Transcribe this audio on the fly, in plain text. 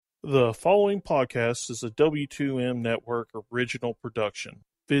The following podcast is a W2M Network original production.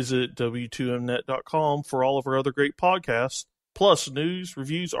 Visit W2Mnet.com for all of our other great podcasts, plus news,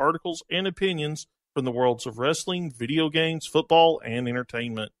 reviews, articles, and opinions from the worlds of wrestling, video games, football, and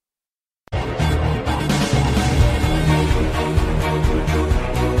entertainment.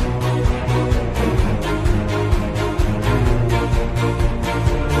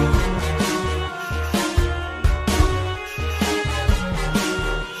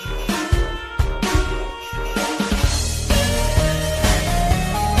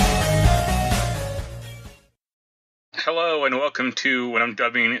 Hello and welcome to what I'm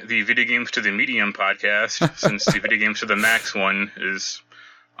dubbing the Video Games to the Medium podcast, since the Video Games to the Max one is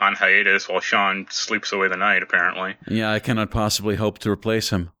on hiatus while Sean sleeps away the night, apparently. Yeah, I cannot possibly hope to replace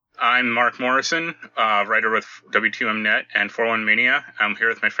him. I'm Mark Morrison, writer with W2Mnet and 41 Mania. I'm here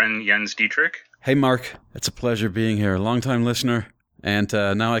with my friend Jens Dietrich. Hey Mark, it's a pleasure being here, long-time listener, and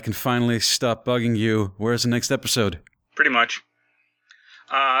now I can finally stop bugging you. Where's the next episode? Pretty much.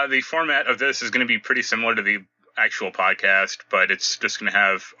 The format of this is going to be pretty similar to the actual podcast, but it's just going to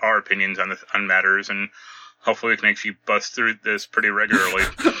have our opinions on matters, and hopefully we can actually bust through this pretty regularly.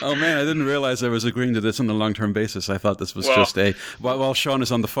 Oh man, I didn't realize I was agreeing to this on a long-term basis. I thought this was just while Sean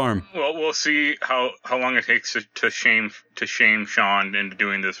is on the farm. Well, we'll see how long it takes to shame Sean into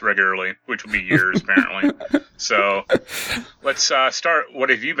doing this regularly, which will be years apparently. So let's start. What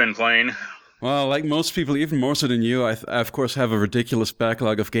have you been playing? Well, like most people, even more so than you, I of course have a ridiculous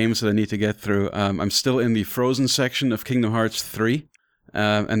backlog of games that I need to get through. I'm still in the Frozen section of Kingdom Hearts 3.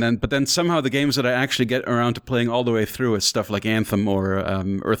 But then somehow the games that I actually get around to playing all the way through is stuff like Anthem or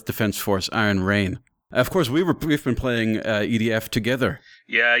Earth Defense Force Iron Rain. Of course, we've been playing EDF together.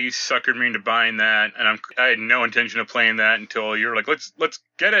 Yeah, you suckered me into buying that, and I had no intention of playing that until you were like, let's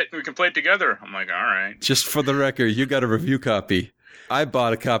get it, and we can play it together. I'm like, all right. Just for the record, you got a review copy. I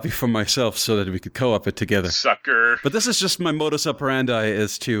bought a copy for myself so that we could co-op it together. Sucker. But this is just my modus operandi,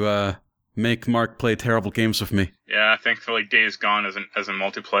 is to make Mark play terrible games with me. Yeah, thankfully Days Gone as a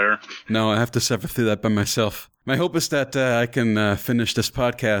multiplayer. No, I have to suffer through that by myself. My hope is that I can finish this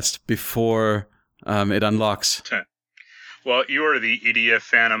podcast before it unlocks. Well, you are the EDF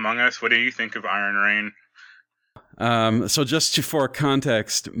fan among us. What do you think of Iron Rain? So just for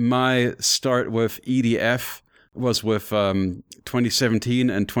context, my start with EDF was with 2017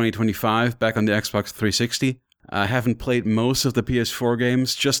 and 2025 back on the Xbox 360. I haven't played most of the PS4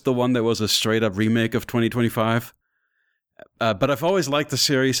 games, just the one that was a straight-up remake of 2025. But I've always liked the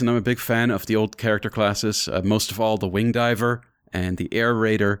series, and I'm a big fan of the old character classes, most of all the Wing Diver and the Air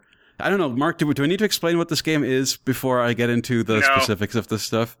Raider. I don't know, Mark, do I need to explain what this game is before I get into the specifics of this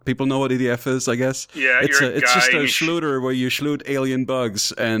stuff? People know what EDF is, I guess? Yeah, it's just a shooter where you shoot alien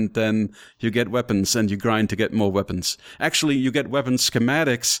bugs, and then you get weapons, and you grind to get more weapons. Actually, you get weapon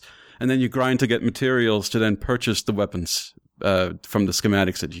schematics, and then you grind to get materials to then purchase the weapons from the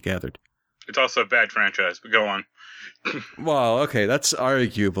schematics that you gathered. It's also a bad franchise, but go on. Well, okay, that's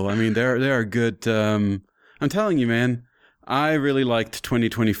arguable. I mean, there are good... I'm telling you, man, I really liked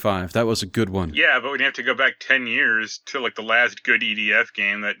 2025. That was a good one. Yeah, but when you have to go back 10 years to like the last good EDF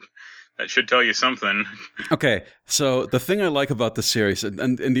game, that should tell you something. Okay, so the thing I like about the series,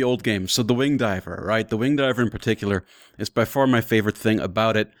 and in the old games, so the Wing Diver, right? The Wing Diver in particular is by far my favorite thing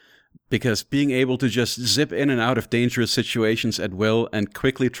about it, because being able to just zip in and out of dangerous situations at will and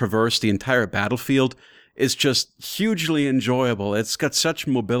quickly traverse the entire battlefield is just hugely enjoyable. It's got such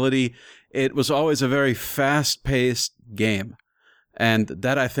mobility. It was always a very fast-paced game. And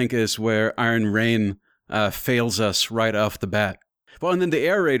that, I think, is where Iron Rain fails us right off the bat. Well, and then the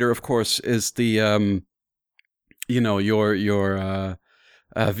Air Raider, of course, is the, your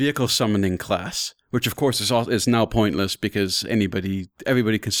vehicle summoning class, which, of course, is now pointless because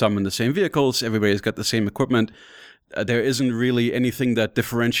everybody can summon the same vehicles, everybody's got the same equipment. There isn't really anything that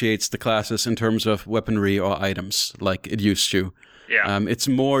differentiates the classes in terms of weaponry or items like it used to. Yeah. It's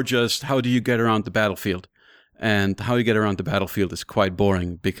more just how do you get around the battlefield. And how you get around the battlefield is quite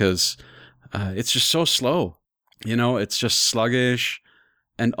boring because it's just so slow. You know, it's just sluggish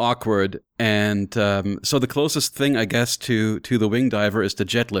and awkward. And so the closest thing, I guess, to the Wing Diver is the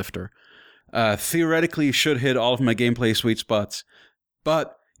Jet Lifter. Theoretically should hit all of my gameplay sweet spots,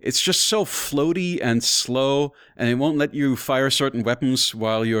 but it's just so floaty and slow, and it won't let you fire certain weapons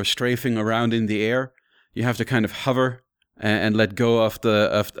while you're strafing around in the air. You have to kind of hover and let go of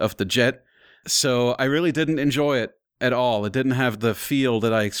the jet. So I really didn't enjoy it at all. It didn't have the feel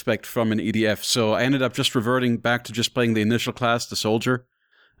that I expect from an EDF. So I ended up just reverting back to just playing the initial class, the Soldier,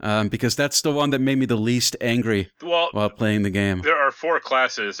 because that's the one that made me the least angry while playing the game. There are 4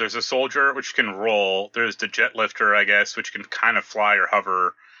 classes. There's a Soldier, which can roll. There's the Jet Lifter, I guess, which can kind of fly or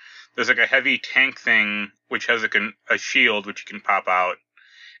hover. there's like a heavy tank thing which has like a shield which you can pop out.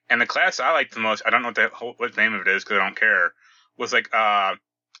 And the class I liked the most, I don't know what the name of it is because I don't care, was like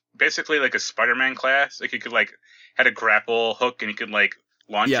basically like a Spider-Man class. Like you could like had a grapple hook and you could like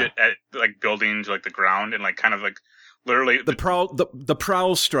launch it at like buildings or like the ground and like kind of like literally the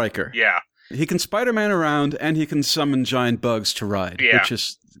prowl striker. Yeah. He can Spider-Man around and he can summon giant bugs to ride, which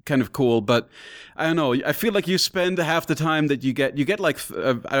is kind of cool. But I don't know. I feel like you spend half the time that you get like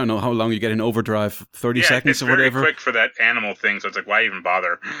I don't know how long you get in overdrive, 30 seconds or whatever. It's very quick for that animal thing, so it's like why even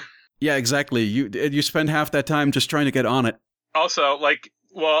bother? Yeah, exactly. You spend half that time just trying to get on it. Also, like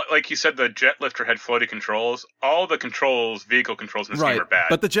you said, the jet lifter had floaty controls. All the vehicle controls in this game are bad.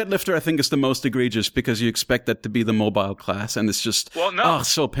 But the jet lifter, I think, is the most egregious because you expect that to be the mobile class, and it's just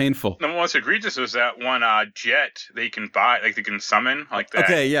so painful. The most egregious was that one jet that you can buy, like you can summon, like that.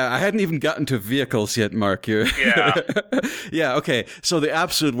 Okay, yeah, I hadn't even gotten to vehicles yet, Mark. Yeah. Yeah, okay. So the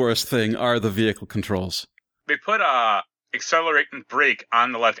absolute worst thing are the vehicle controls. They put accelerate and brake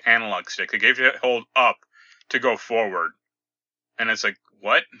on the left analog stick. They gave you a hold up to go forward. And it's like,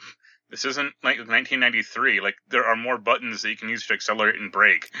 what? This isn't like 1993. Like, there are more buttons that you can use to accelerate and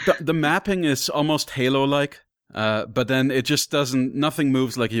brake. The mapping is almost Halo-like, but then it just nothing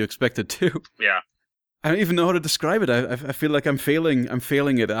moves like you expect it to. Yeah. I don't even know how to describe it. I feel like I'm failing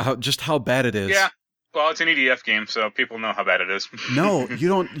it, just how bad it is. Yeah. Well, it's an EDF game, so people know how bad it is. No, you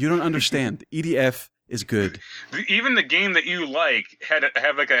don't understand. EDF is good. Even the game that you like had a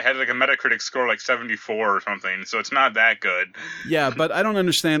Metacritic score like 74 or something, so it's not that good. Yeah, but I don't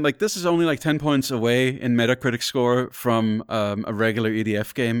understand. Like, this is only like 10 points away in Metacritic score from a regular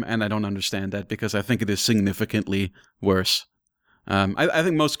EDF game, and I don't understand that because I think it is significantly worse. I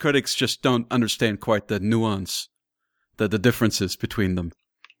think most critics just don't understand quite the nuance, the differences between them.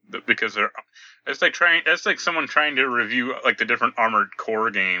 Because it's like someone trying to review like the different Armored Core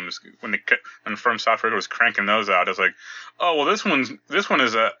games when From Software was cranking those out. It's like, oh well, this one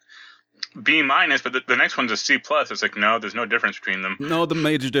is a B-, but the next one's a C+. It's like, no, there's no difference between them. No, the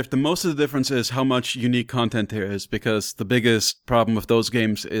most of the difference is how much unique content there is, because the biggest problem with those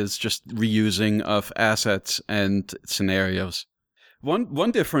games is just reusing of assets and scenarios.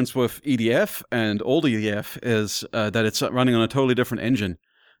 One difference with EDF and old EDF is that it's running on a totally different engine.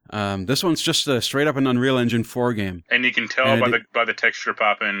 This one's just straight up an Unreal Engine 4 game. And you can tell by the texture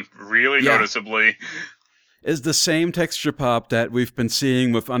popping really noticeably. Is the same texture pop that we've been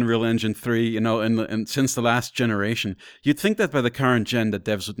seeing with Unreal Engine 3, and since the last generation. You'd think that by the current gen that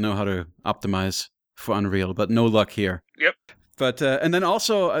devs would know how to optimize for Unreal, but no luck here. Yep. But and then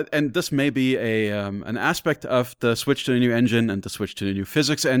also, and this may be an aspect of the switch to the new engine and the switch to the new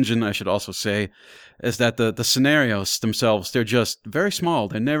physics engine, I should also say, is that the scenarios themselves, they're just very small.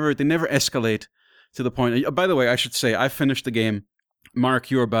 They never escalate to the point. By the way, I should say I finished the game.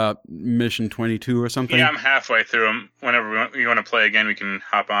 Mark, you're about mission 22 or something. Yeah, I'm halfway through them. Whenever you want to play again, we can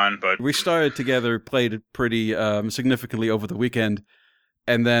hop on. But we started together, played it pretty significantly over the weekend,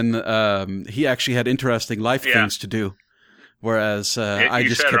 and then he actually had interesting life things to do. Whereas I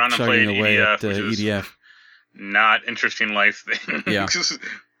just kept chugging away at EDF. Not interesting life thing. Yeah.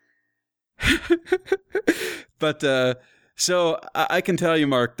 But so I can tell you,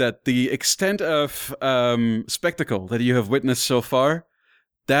 Mark, that the extent of spectacle that you have witnessed so far,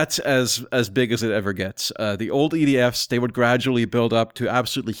 that's as big as it ever gets. The old EDFs, they would gradually build up to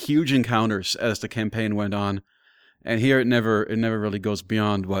absolutely huge encounters as the campaign went on, and here it never really goes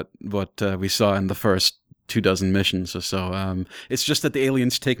beyond what we saw in the first 24 missions or so. It's just that the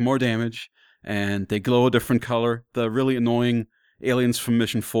aliens take more damage and they glow a different color. The really annoying aliens from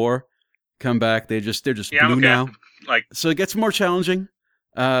Mission 4 come back. They're just blue now. So it gets more challenging,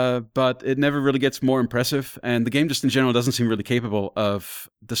 but it never really gets more impressive. And the game just in general doesn't seem really capable of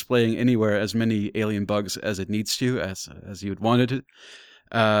displaying anywhere as many alien bugs as it needs to, as you would want it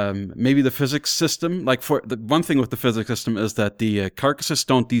to. Maybe the physics system, like for the one thing with the physics system is that the carcasses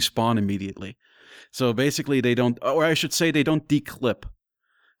don't despawn immediately. So basically they don't declip.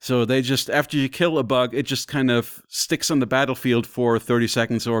 So they just, after you kill a bug, it just kind of sticks on the battlefield for 30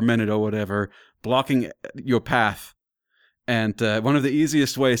 seconds or a minute or whatever, blocking your path. And one of the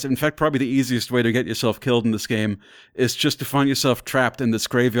easiest ways, in fact, probably the easiest way to get yourself killed in this game is just to find yourself trapped in this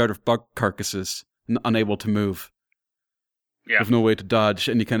graveyard of bug carcasses, unable to move. Yeah. With no way to dodge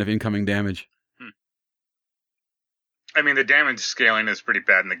any kind of incoming damage. I mean, the damage scaling is pretty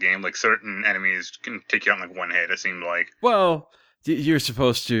bad in the game. Like, certain enemies can take you out in like one hit, it seemed like. Well, you're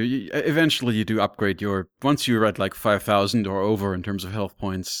supposed to. Eventually, you do upgrade once you're at like 5,000 or over in terms of health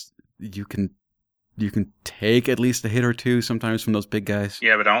points, you can take at least a hit or two sometimes from those big guys.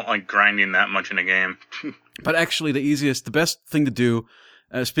 Yeah, but I don't like grinding that much in a game. But actually, the best thing to do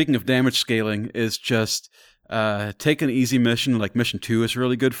speaking of damage scaling, is just take an easy mission, like Mission 2 is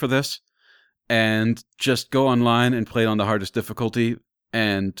really good for this, and just go online and play it on the hardest difficulty,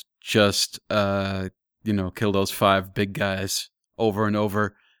 and just, kill those 5 big guys over and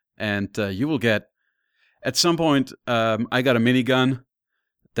over, and you will get... At some point, I got a minigun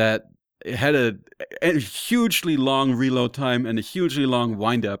that had a hugely long reload time and a hugely long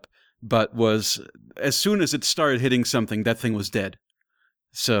wind-up, but was, as soon as it started hitting something, that thing was dead.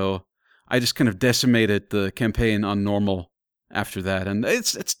 So I just kind of decimated the campaign on normal after that, and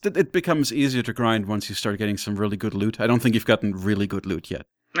it becomes easier to grind once you start getting some really good loot. I don't think you've gotten really good loot yet.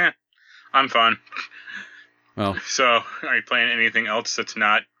 Yeah, I'm fine. Well, so are you playing anything else that's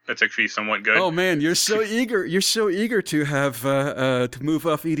actually somewhat good? Oh man, you're so eager! You're so eager to have to move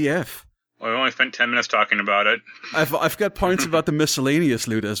off EDF. Well, we only spent 10 minutes talking about it. I've got points about the miscellaneous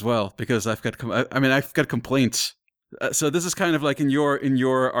loot as well, because I've got complaints. So this is kind of like in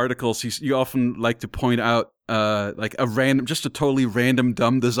your articles, you often like to point out like just a totally random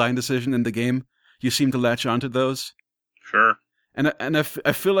dumb design decision in the game. You seem to latch onto those. Sure. And I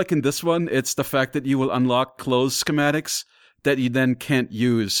feel like in this one, it's the fact that you will unlock clothes schematics that you then can't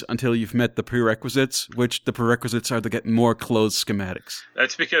use until you've met the prerequisites, which the prerequisites are to get more clothes schematics.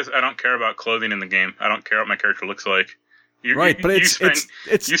 That's because I don't care about clothing in the game. I don't care what my character looks like. You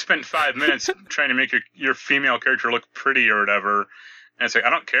spent 5 minutes trying to make your female character look pretty or whatever, and it's like, I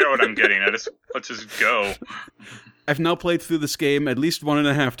don't care what I'm getting. Let's just go. I've now played through this game at least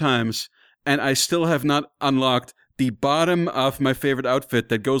 1.5 times, and I still have not unlocked the bottom of my favorite outfit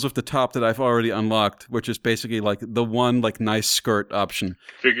that goes with the top that I've already unlocked, which is basically like the one like nice skirt option.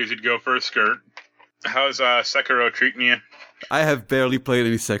 Figures you'd go for a skirt. How's Sekiro treating you? I have barely played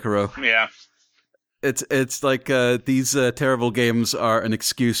any Sekiro. Yeah. It's like these terrible games are an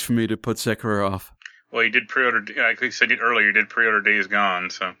excuse for me to put Sekiro off. Well, you did pre-order, like you said earlier, you did pre-order Days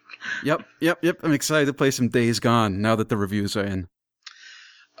Gone, so... Yep. I'm excited to play some Days Gone now that the reviews are in.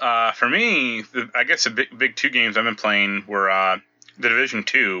 For me, I guess the big 2 games I've been playing were The Division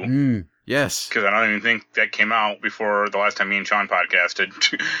 2. Yes. Because I don't even think that came out before the last time me and Sean podcasted.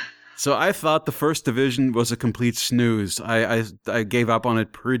 So I thought the first Division was a complete snooze. I gave up on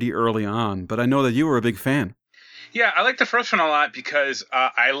it pretty early on, but I know that you were a big fan. Yeah, I liked the first one a lot because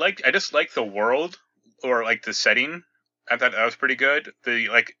I just liked the world, or like the setting. I thought that was pretty good. The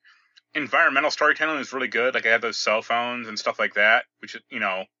like environmental storytelling was really good. Like I had those cell phones and stuff like that, which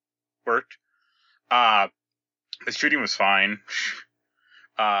worked. The shooting was fine.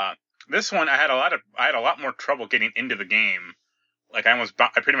 This one I had a lot more trouble getting into the game. Like I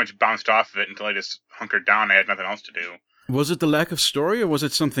pretty much bounced off of it until I just hunkered down. I had nothing else to do. Was it the lack of story, or was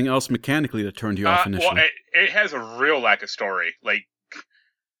it something else mechanically that turned you off initially? Well, it has a real lack of story. Like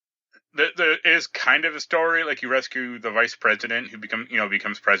there is kind of a story. Like you rescue the vice president who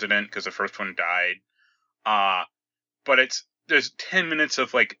becomes president because the first one died. But there's 10 minutes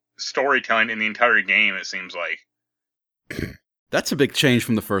of like storytelling in the entire game. It seems like that's a big change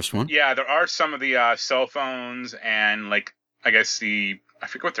from the first one. Yeah, there are some of the cell phones and like. I guess I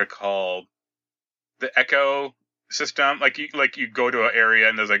forget what they're called, the Echo system. Like you go to an area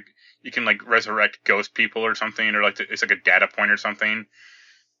and there's like you can like resurrect ghost people or something, or like it's like a data point or something.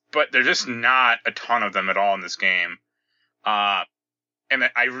 But there's just not a ton of them at all in this game. And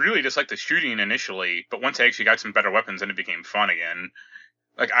I really just liked the shooting initially, but once I actually got some better weapons, then it became fun again.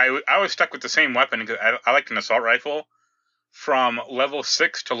 Like I was stuck with the same weapon because I liked an assault rifle from level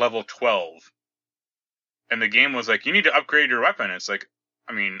 6 to level 12. And the game was like, you need to upgrade your weapon. It's like,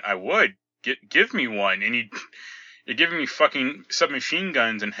 I mean, I would. Give me one. And you're giving me fucking submachine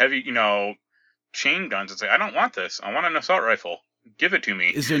guns and heavy, chain guns. It's like, I don't want this. I want an assault rifle. Give it to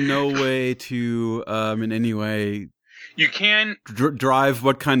me. Is there no way to, in any way... You can... drive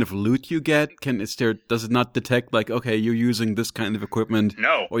what kind of loot you get? Does it not detect, like, okay, you're using this kind of equipment?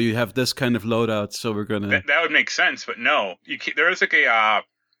 No. Or you have this kind of loadout, so we're gonna... That would make sense, but no. There is like a...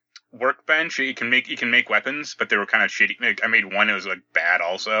 workbench. You can make weapons, but they were kind of shitty. Like, I made one that was like bad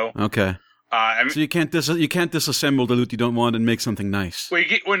also. Okay. So you can't disassemble the loot you don't want and make something nice. Well,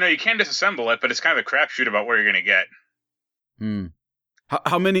 no, you can disassemble it, but it's kind of a crapshoot about where you're going to get.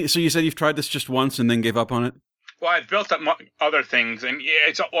 How many? So you said you've tried this just once and then gave up on it? Well, I've built up other things, and yeah,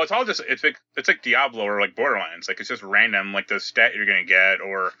 it's all just it's like Diablo or like Borderlands. Like it's just random, like the stat you're going to get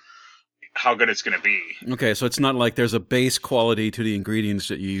or how good it's going to be. Okay, so it's not like there's a base quality to the ingredients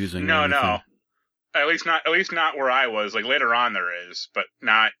that you're using. No. At least not where I was. Like later on there is, but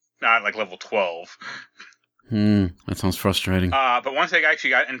not like level 12. That sounds frustrating. But once I actually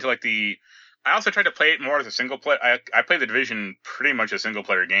got into like I also tried to play it more as a single player. I played The Division pretty much a single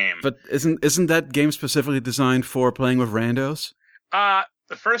player game. But isn't that game specifically designed for playing with randos?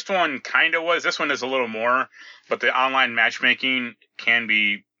 the first one kind of was. This one is a little more, but the online matchmaking can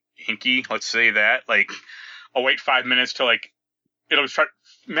be hinky. Let's say that. Like, I'll wait 5 minutes to it'll start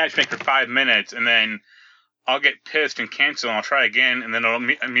matchmake for 5 minutes, and then I'll get pissed and cancel, and I'll try again, and then it'll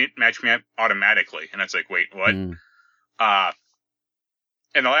match me up automatically. And it's like, wait, what? And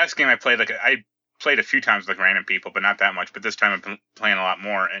the last game I played, I played a few times with random people, but not that much. But this time I've been playing a lot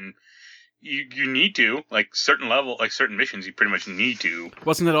more, and you need to, certain missions, you pretty much need to.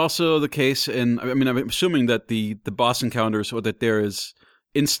 Wasn't that also the case in, I'm assuming that the boss encounters, or that there is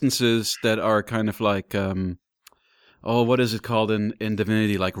instances that are kind of like, what is it called in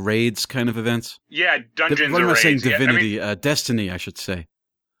Divinity? Like raids kind of events? Yeah, dungeons what or am I saying? raids. Divinity, Yeah, Destiny, I should say.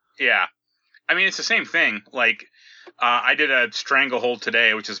 Yeah. I mean, it's the same thing. I did a Stranglehold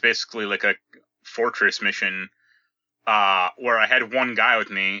today, which is basically like a fortress mission, where I had one guy with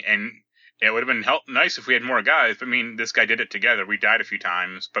me, and it would have been nice if we had more guys. But I mean, this guy did it together. We died a few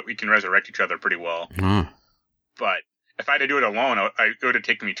times, but we can resurrect each other pretty well. But if I had to do it alone, it would have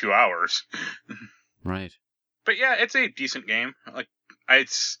taken me 2 hours. Right. But yeah, it's a decent game.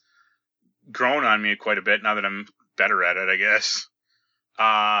 It's grown on me quite a bit now that I'm better at it, I guess.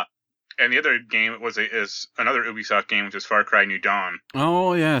 And the other game is another Ubisoft game, which is Far Cry New Dawn.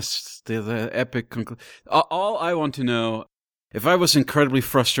 Oh yes, the epic. All I want to know, if I was incredibly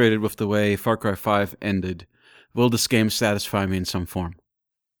frustrated with the way Far Cry 5 ended, will this game satisfy me in some form?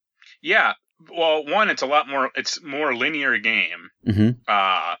 Yeah. Well, one, it's more linear game.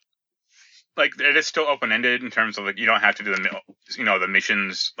 Mm-hmm. It is still open-ended in terms of you don't have to do the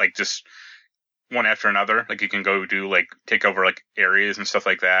missions just one after another. You can go do take over areas and stuff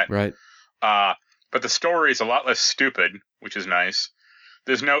like that. Right. But the story is a lot less stupid, which is nice.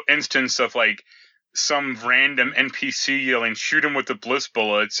 There's no instance of some random NPC yelling, "Shoot him with the bliss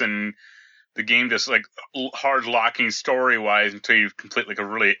bullets," and the game just hard locking story wise until you complete a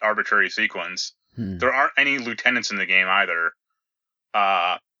really arbitrary sequence. There aren't any lieutenants in the game either.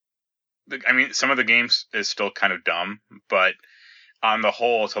 I mean, some of the games is still kind of dumb, but on the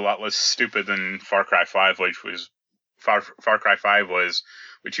whole, it's a lot less stupid than Far Cry 5, which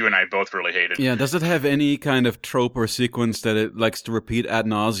you and I both really hated. Yeah, does it have any kind of trope or sequence that it likes to repeat ad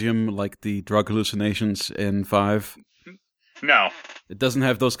nauseum, like the drug hallucinations in 5? No. It doesn't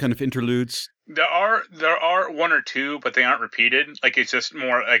have those kind of interludes? There are one or two, but they aren't repeated. It's just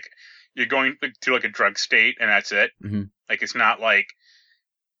more you're going to a drug state, and that's it. Mm-hmm.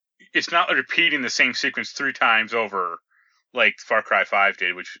 It's not repeating the same sequence 3 times over like Far Cry 5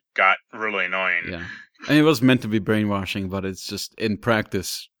 did, which got really annoying. Yeah. I mean, it was meant to be brainwashing, but it's just, in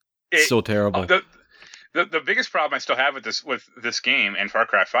practice, so terrible. The biggest problem I still have with this game, and Far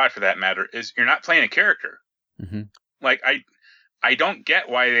Cry 5 for that matter, is you're not playing a character. Mm-hmm. I don't get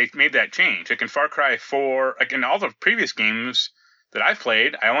why they made that change. In Far Cry 4, in all the previous games that I've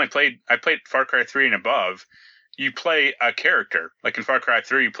played, I played Far Cry 3 and above. You play a character. In Far Cry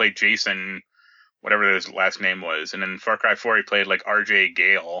 3, you played Jason, whatever his last name was, and in Far Cry 4, you played R.J.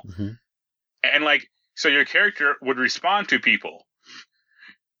 Gale, mm-hmm. and so your character would respond to people.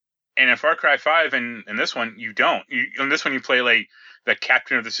 And in Far Cry 5 and this one, you don't. In this one, you play the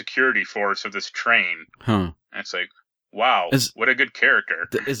captain of the security force of this train. Huh. And it's wow, what a good character.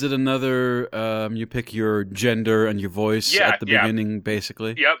 Is it another, you pick your gender and your voice at the beginning,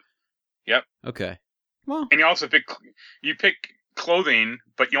 basically? Yep. Okay. Well. And you also pick clothing,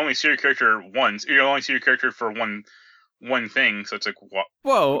 but you only see your character once. You only see your character for one thing, so it's what?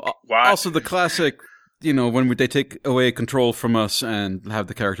 Well, also the classic, when they take away control from us and have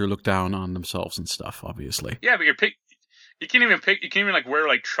the character look down on themselves and stuff, obviously. Yeah, but you can't even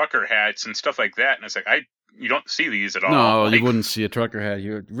wear trucker hats and stuff like that, and it's you don't see these at all. No, you wouldn't see a trucker hat.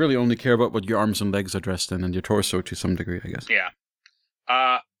 You really only care about what your arms and legs are dressed in, and your torso to some degree, I guess. Yeah.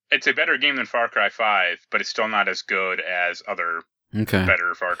 It's a better game than Far Cry 5, but it's still not as good as other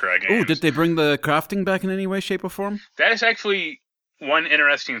better Far Cry games. Oh, did they bring the crafting back in any way, shape, or form? That is actually one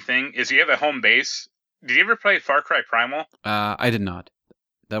interesting thing, is you have a home base. Did you ever play Far Cry Primal? I did not.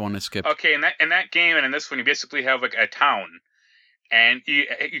 That one I skipped. Okay, in that game and in this one, you basically have a town, and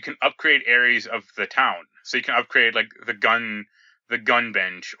you can upgrade areas of the town. So you can upgrade the gun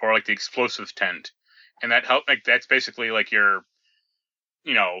bench or the explosives tent, and that that's basically your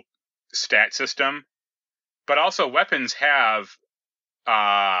stat system. But also weapons have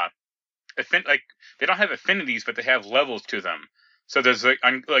they don't have affinities, but they have levels to them. So there's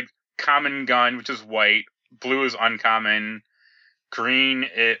common gun, which is white, blue is uncommon, green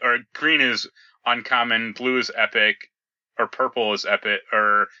is uncommon, blue is epic, or purple is epic,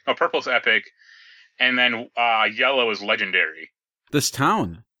 purple's epic, and then yellow is legendary. This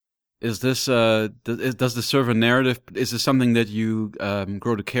town. Is this does this serve a narrative? Is this something that you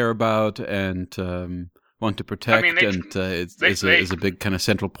grow to care about and want to protect? Is a big kind of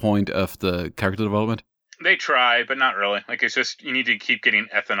central point of the character development? They try, but not really. Like, it's just you need to keep getting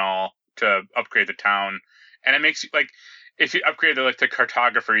ethanol to upgrade the town, and it makes you like if you upgrade the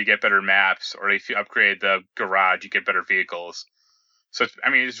cartographer, you get better maps, or if you upgrade the garage, you get better vehicles. So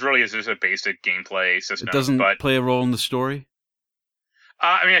it really is just a basic gameplay system. It doesn't play a role in the story.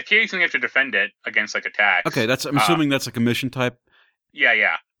 Occasionally you have to defend it against attacks. Okay, I'm assuming that's like a mission type.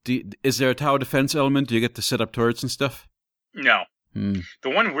 Yeah. Is there a tower defense element? Do you get to set up turrets and stuff? No. The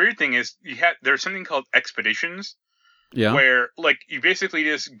one weird thing is there's something called expeditions. Yeah. Where you basically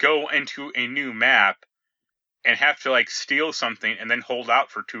just go into a new map and have to steal something and then hold out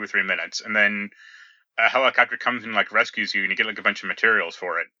for 2 or 3 minutes, and then a helicopter comes and rescues you, and you get a bunch of materials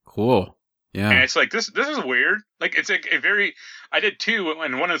for it. Cool. Yeah. And it's this is weird. It's a very. I did 2,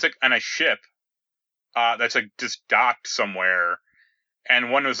 and one was on a ship that's just docked somewhere,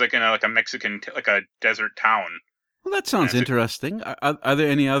 and one was in a Mexican a desert town. Well, that sounds interesting. Are there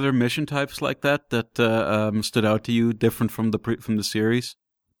any other mission types like that stood out to you, different from the series?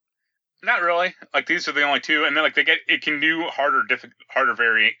 Not really. These are the only 2, and then it can do harder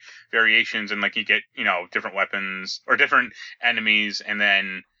variations, and you get different weapons or different enemies, and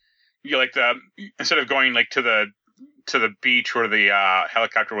then you instead of going to the beach where the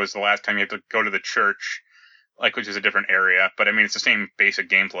helicopter was the last time, you have to go to the church, which is a different area. But it's the same basic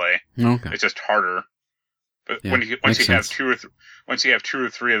gameplay. Okay. It's just harder. But yeah, once you have 2 or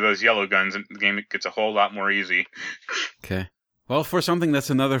 3 of those yellow guns, the game gets a whole lot more easy. Okay. Well, for something that's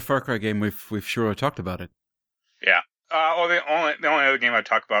another Far Cry game, we've sure talked about it. Yeah. The only other game I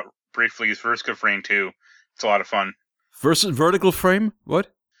talk about briefly is Risk of Rain 2. It's a lot of fun. Versus Vertical Frame?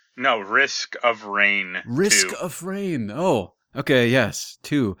 What? No, Risk of Rain. Risk of Rain. Oh, okay. Yes,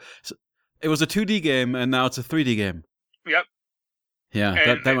 2. So it was a 2D game, and now it's a 3D game. Yep.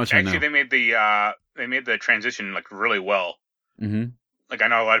 Yeah, that much I know. Actually, they made the transition really well. Mm-hmm. I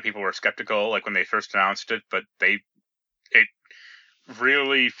know a lot of people were skeptical when they first announced it, but it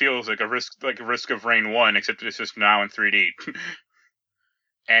really feels like a Risk of Rain 1, except it's just now in 3D.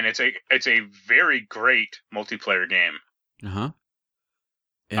 And it's a very great multiplayer game.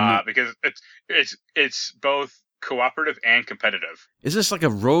 Because it's both cooperative and competitive. Is this like a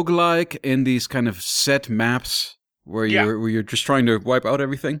roguelike in these kind of set maps where you're just trying to wipe out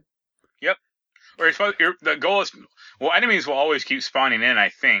everything? Yep. Or the goal is enemies will always keep spawning in, I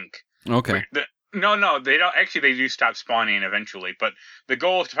think. Okay. No, they don't. Actually, they do stop spawning eventually, but the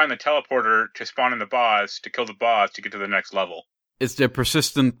goal is to find the teleporter to spawn in the boss, to kill the boss, to get to the next level. Is there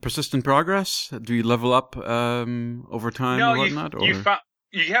persistent progress? Do you level up over time or whatnot?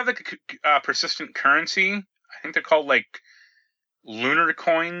 You have the persistent currency. I think they're called lunar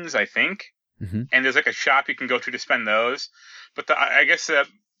coins, I think. Mm-hmm. And there's a shop you can go to spend those. But I guess the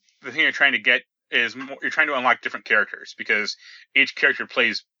thing you're trying to get is you're trying to unlock different characters, because each character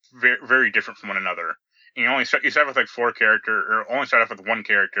plays very, very different from one another. And you start with 4 characters, or only start off with 1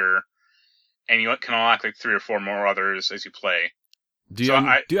 character, and you can unlock 3 or 4 more others as you play. Do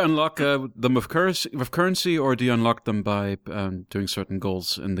you unlock them with currency, or do you unlock them by doing certain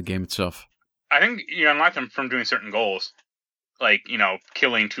goals in the game itself? I think you unlock them from doing certain goals,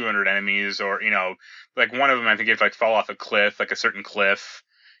 killing 200 enemies, or one of them I think you have to fall off a cliff, a certain cliff.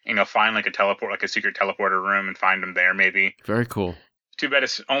 Find a teleport, a secret teleporter room, and find them there. Maybe. Very cool. Too bad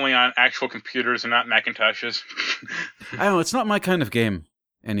it's only on actual computers and not Macintoshes. I don't know. It's not my kind of game,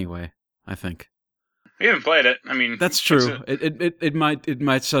 anyway. I think. We haven't played it. That's true. It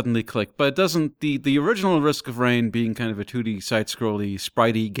might suddenly click, but it doesn't. The original Risk of Rain being kind of a 2D side-scrolly,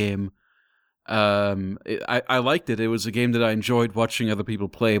 spritey game. I liked it. It was a game that I enjoyed watching other people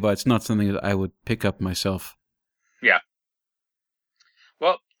play, but it's not something that I would pick up myself. Yeah.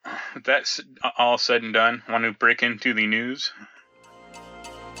 Well, that's all said and done. Want to break into the news?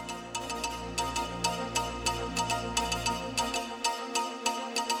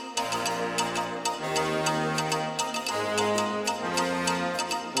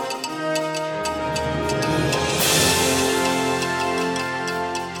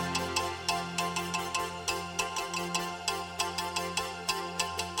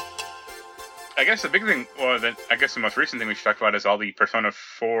 I guess the big thing, the most recent thing we should talk about is all the Persona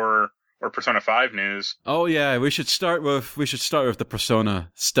 4 or Persona 5 news. Oh yeah, we should start with the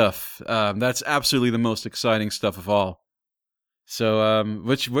Persona stuff. That's absolutely the most exciting stuff of all. So,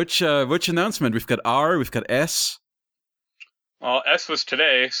 which announcement? We've got R, we've got S. Well, S was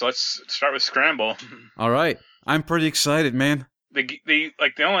today, so let's start with Scramble. All right, I'm pretty excited, man. They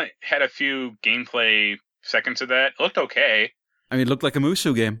only had a few gameplay seconds of that. It looked okay. It looked like a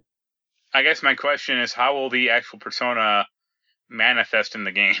Musou game. I guess my question is, how will the actual persona manifest in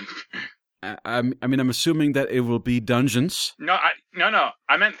the game? I'm assuming that it will be dungeons. No.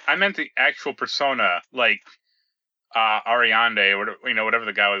 I meant the actual persona, like Ariande, or whatever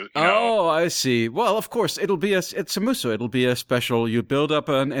the guy was. Oh, I see. Well, of course, it's a muso. It'll be a special. You build up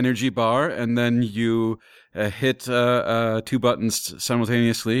an energy bar, and then you hit 2 buttons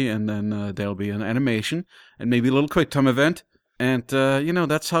simultaneously, and then there'll be an animation and maybe a little quick time event, and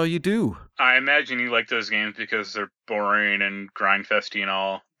that's how you do. I imagine you like those games because they're boring and grindfesty and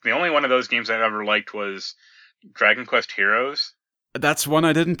all. The only one of those games I've ever liked was Dragon Quest Heroes. That's one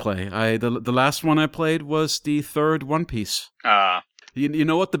I didn't play. The last one I played was the third One Piece. You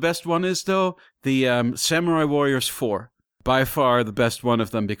know what the best one is, though? The Samurai Warriors 4. By far the best one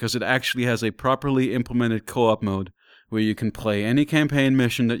of them, because it actually has a properly implemented co-op mode where you can play any campaign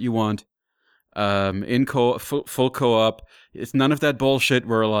mission that you want in full co-op. It's none of that bullshit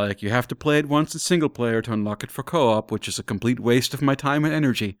where, like, you have to play it once in single player to unlock it for co-op, which is a complete waste of my time and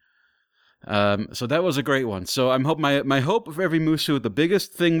energy. So that was a great one. So I'm my hope of every Musu, the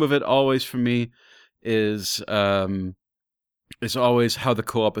biggest thing with it always for me is always how the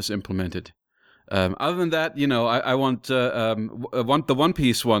co-op is implemented. Other than that, I want the One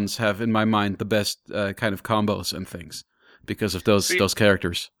Piece ones have in my mind the best kind of combos and things because of those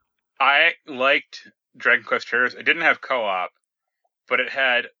characters. I liked Dragon Quest Heroes. It didn't have co-op, but it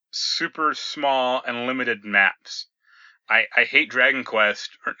had super small and limited maps. I hate Dragon Quest,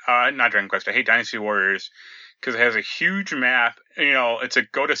 not Dragon Quest. I hate Dynasty Warriors because it has a huge map. It's a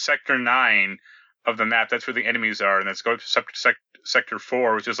go to Sector 9 of the map. That's where the enemies are, and let's go to Sector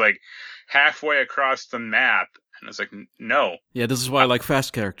 4, which is like halfway across the map. And it's like, no. Yeah, this is why I like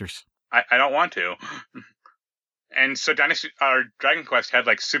fast characters. I don't want to. And so Dragon Quest had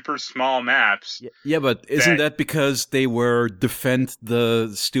like super small maps. Yeah, but isn't that because they were defend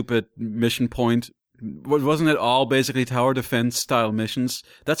the stupid mission point? Wasn't it all basically tower defense style missions?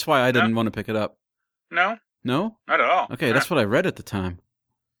 That's why I didn't want to pick it up. No. No? Not at all. Okay, that's what I read at the time.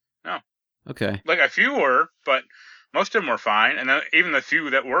 No. Okay. Like a few were, but most of them were fine. And then even the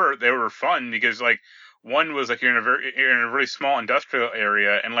few that were, they were fun because like one was like you're in a really small industrial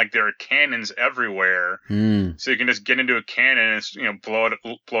area and like there are cannons everywhere. So you can just get into a cannon and blow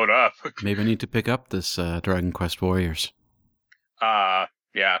it up. Maybe I need to pick up this Dragon Quest Warriors. Yeah.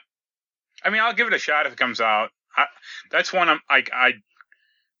 I mean, I'll give it a shot if it comes out. That's one I'm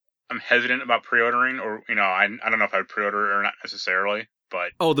hesitant about pre-ordering, or I don't know if I'd pre-order it or not necessarily,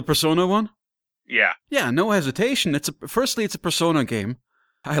 but the Persona one? Yeah. Yeah, no hesitation. Firstly, it's a Persona game.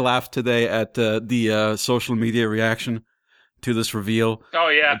 I laughed today at the social media reaction to this reveal. Oh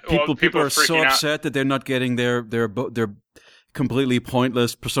yeah, people are so upset that they're not getting their completely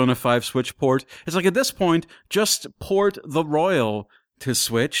pointless Persona 5 Switch port. It's like at this point, just port the Royal to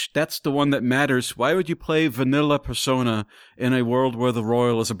Switch. That's the one that matters. Why would you play vanilla Persona in a world where the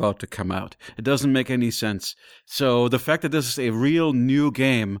Royal is about to come out? It doesn't make any sense. So the fact that this is a real new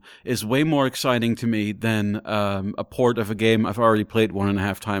game is way more exciting to me than a port of a game I've already played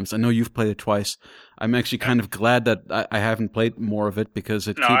 1.5 times. I know you've played it twice. I'm actually kind of glad that I haven't played more of it because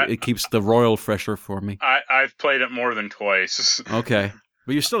it keeps the Royal fresher for me. I've played it more than twice. Okay.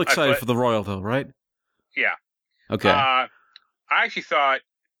 But you're still excited for the Royal though, right? Yeah. Okay. I actually thought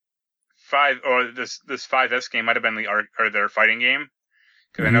this 5S game might have been their fighting game,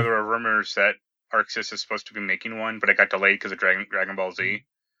 because I know there were rumors that ArcSys is supposed to be making one, but it got delayed because of Dragon Ball Z.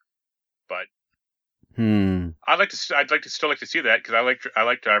 But I'd still like to see that because I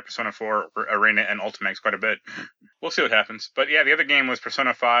liked Persona 4 Arena and Ultimax quite a bit. We'll see what happens. But yeah, the other game was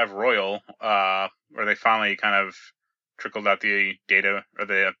Persona 5 Royal, where they finally kind of trickled out the data or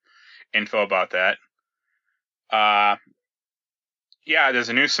the info about that. Yeah, there's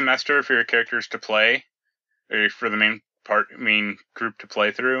a new semester for your characters to play, or for the main group to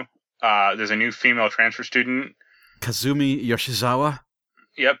play through. There's a new female transfer student, Kazumi Yoshizawa.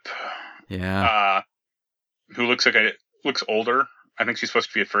 Yep. Yeah. Who looks older. I think she's supposed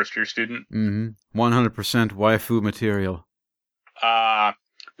to be a first-year student. 100% waifu material.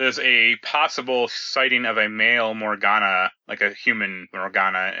 There's a possible sighting of a male Morgana, like a human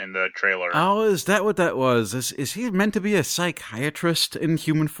Morgana, in the trailer. Oh, is that what that was? Is he meant to be a psychiatrist in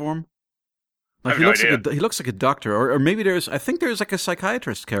human form? Like he looks like a doctor, or maybe I think there's like a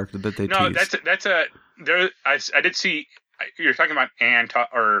psychiatrist character that they teased. I did see. You're talking about Anne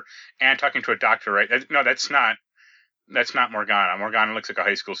talking to a doctor, right? That's not Morgana. Morgana looks like a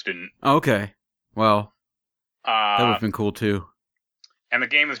high school student. Okay, well, that would have been cool too. And the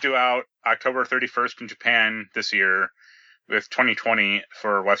game is due out October 31st in Japan this year, with 2020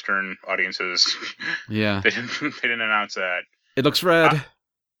 for Western audiences. Yeah. They didn't announce that. It looks red.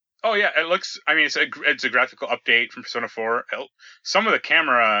 Oh yeah, it looks. I mean, it's a graphical update from Persona 4. Some of the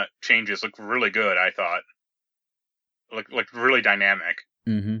camera changes look really good. I thought, look really dynamic.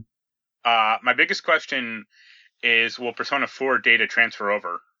 Mm-hmm. My biggest question is, will Persona 4 data transfer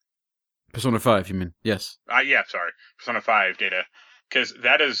over? Persona 5, you mean? Yes. Yeah, sorry, Persona 5 data, because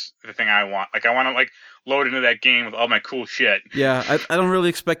that is the thing I want. Like, I want to load into that game with all my cool shit. Yeah, I don't really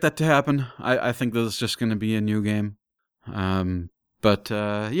expect that to happen. I think this is just going to be a new game. But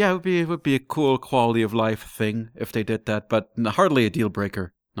yeah, it would be a cool quality of life thing if they did that, but hardly a deal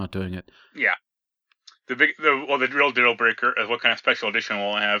breaker not doing it. Yeah. The real deal breaker is what kind of special edition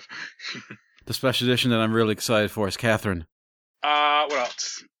will I have. The special edition that I'm really excited for is Catherine. What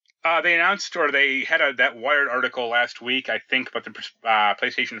else? They announced, or they had that Wired article last week, I think, about the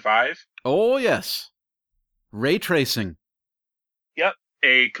PlayStation 5. Oh, yes. Ray tracing. Yep.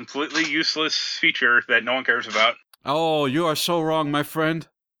 A completely useless feature that no one cares about. Oh, you are so wrong, my friend.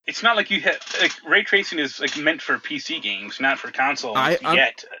 It's not like ray tracing is meant for PC games, not for consoles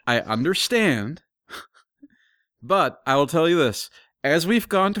yet. I understand. But I will tell you this. As we've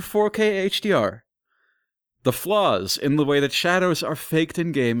gone to 4K HDR, the flaws in the way that shadows are faked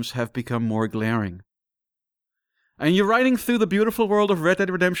in games have become more glaring. And you're riding through the beautiful world of Red Dead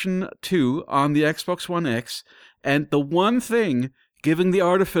Redemption 2 on the Xbox One X, and the one thing giving the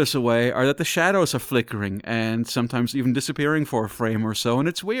artifice away are that the shadows are flickering and sometimes even disappearing for a frame or so, and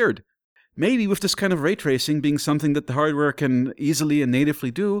it's weird. Maybe with this kind of ray tracing being something that the hardware can easily and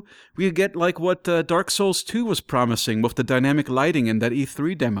natively do, we could get like what Dark Souls 2 was promising with the dynamic lighting in that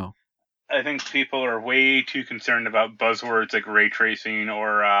E3 demo. I think people are way too concerned about buzzwords like ray tracing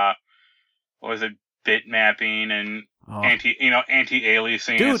or bit mapping and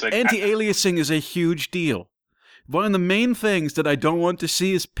anti-aliasing. Dude, anti-aliasing is a huge deal. One of the main things that I don't want to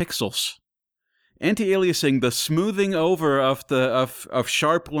see is pixels. Anti-aliasing, the smoothing over of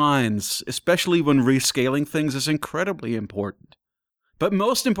sharp lines, especially when rescaling things, is incredibly important. But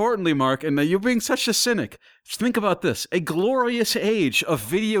most importantly, Mark, and you're being such a cynic, think about this. A glorious age of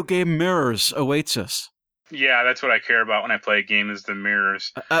video game mirrors awaits us. Yeah, that's what I care about when I play a game is the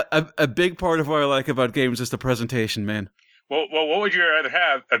mirrors. A big part of what I like about games is the presentation, man. Well, what would you rather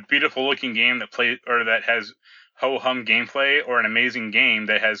have? A beautiful-looking game that has ho-hum gameplay, or an amazing game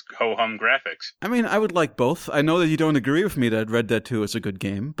that has ho-hum graphics? I mean, I would like both. I know that you don't agree with me that Red Dead 2 is a good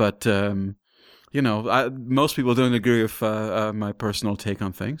game, but, most people don't agree with my personal take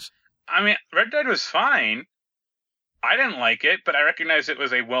on things. I mean, Red Dead was fine. I didn't like it, but I recognized it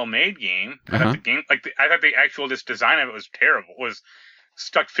was a well-made game. I thought the actual design of it was terrible. It was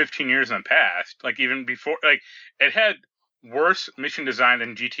stuck 15 years in the past. Like, even before, it had worse mission design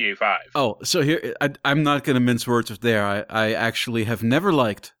than GTA 5. Oh, so here, I'm not going to mince words with there. I actually have never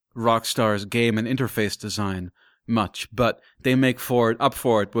liked Rockstar's game and interface design much, but they make up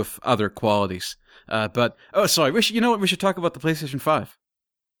for it with other qualities. Sorry, we should talk about the PlayStation 5.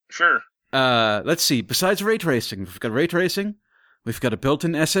 Sure. Let's see, besides ray tracing, we've got a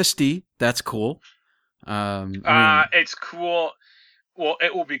built-in SSD, that's cool. It's cool. Well,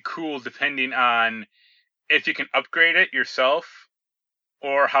 it will be cool depending on if you can upgrade it yourself,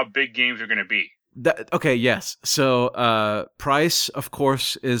 or how big games are going to be. Okay, yes. So, price, of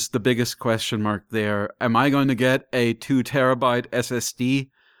course, is the biggest question mark there. Am I going to get a 2 terabyte SSD,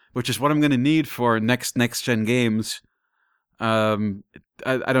 which is what I'm going to need for next-gen games? I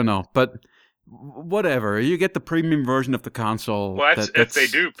don't know, but whatever. You get the premium version of the console. Well, if they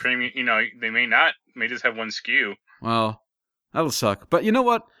do premium, they may just have one SKU. Well, that'll suck. But you know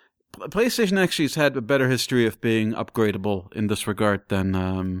what? PlayStation actually has had a better history of being upgradable in this regard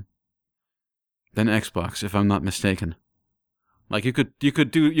than Xbox, if I'm not mistaken. Like you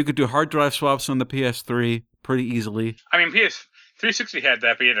could do hard drive swaps on the PS3 pretty easily. I mean, PS360 had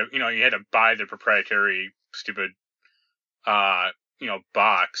that, but you had to buy the proprietary stupid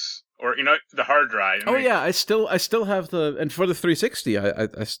box, or the hard drive. I still have and for the 360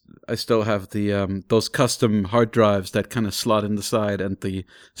 I still have the those custom hard drives that kind of slot in the side, and the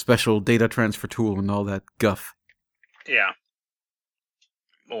special data transfer tool and all that guff. Yeah.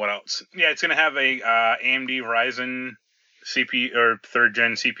 Well, what else? Yeah, it's gonna have a AMD Ryzen CPU or 3rd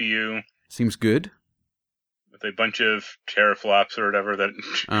gen CPU. Seems good. With a bunch of teraflops or whatever that.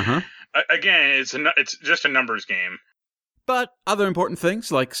 Again, it's just a numbers game. But other important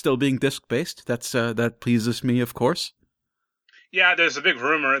things, like still being disc-based, that pleases me, of course. Yeah, there's a big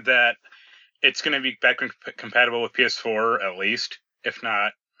rumor that it's going to be backward compatible with PS4, at least. If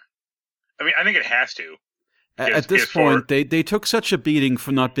not... I mean, I think it has to. At this PS4. point, they took such a beating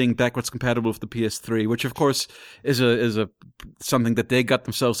for not being backwards compatible with the PS3, which of course is a something that they got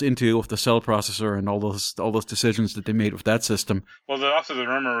themselves into with the cell processor and all those decisions that they made with that system. Well, there's also the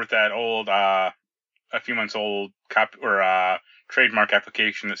rumor with that old, a few months old trademark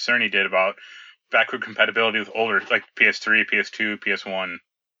application that Cerny did about backward compatibility with older, like PS3, PS2, PS1.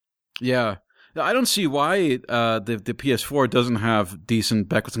 Yeah. I don't see why the PS4 doesn't have decent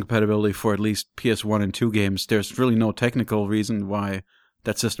backwards compatibility for at least PS1 and 2 games. There's really no technical reason why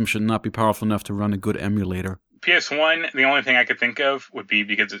that system should not be powerful enough to run a good emulator. PS1, the only thing I could think of would be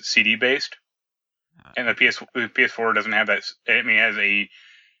because it's CD-based. And the PS4 doesn't have that. I mean, it has a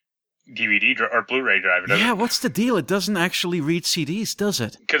DVD or Blu-ray drive. Yeah, what's the deal? It doesn't actually read CDs, does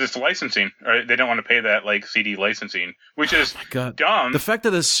it? Because it's licensing. Or they don't want to pay that like CD licensing, which is dumb. The fact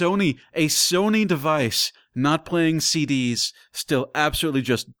that a Sony device not playing CDs still absolutely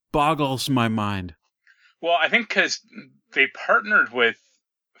just boggles my mind. Well, I think because they partnered with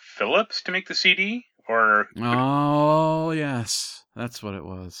Philips to make the CD, or oh yes, that's what it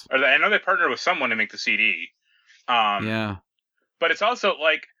was. Or I know they partnered with someone to make the CD. Yeah, but it's also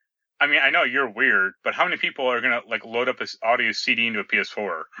like. I mean, I know you're weird, but how many people are going to like load up this audio CD into a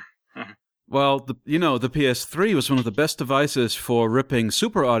PS4? Well, the PS3 was one of the best devices for ripping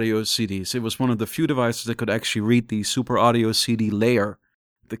Super Audio CDs. It was one of the few devices that could actually read the Super Audio CD layer.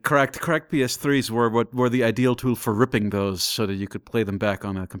 The correct PS3s were the ideal tool for ripping those so that you could play them back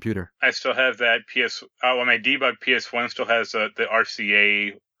on a computer. I still have that my debug PS1 still has the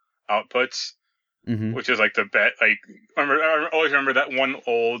RCA outputs. Mm-hmm. Which is like the bet. Like, I always remember that one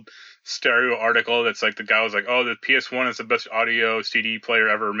old stereo article that's like the guy was like, "Oh, the PS1 is the best audio CD player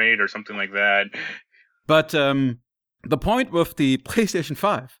ever made," or something like that. But the point with the PlayStation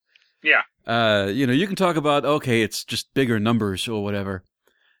 5, yeah, you can talk about it's just bigger numbers or whatever.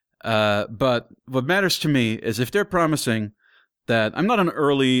 But what matters to me is if they're promising that I'm not an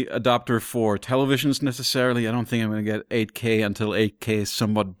early adopter for televisions necessarily. I don't think I'm going to get 8K until 8K is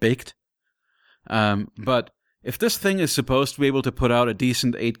somewhat baked. But if this thing is supposed to be able to put out a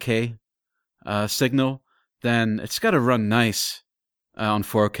decent 8K signal, then it's got to run nice on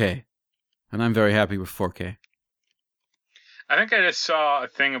 4K. And I'm very happy with 4K. I think I just saw a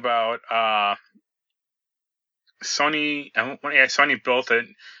thing about Sony. Sony built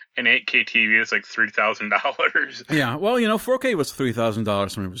an 8K TV that's like $3,000. Yeah, well, 4K was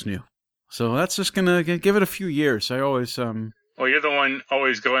 $3,000 when it was new. So that's just going to give it a few years. I always... Well, you're the one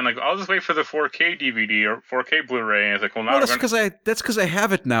always going like, I'll just wait for the 4K DVD or 4K Blu-ray. And it's like, that's because I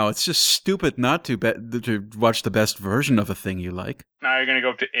have it now. It's just stupid not to watch the best version of a thing you like. Now you're gonna go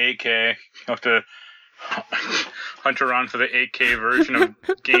up to 8K. You have to hunt around for the 8K version of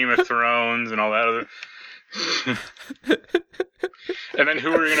Game of Thrones and all that other. And then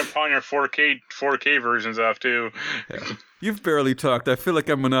who are you gonna pawn your 4K versions off to? Yeah. You've barely talked. I feel like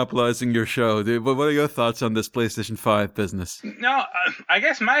I'm monopolizing your show. What are your thoughts on this PlayStation 5 business? No, I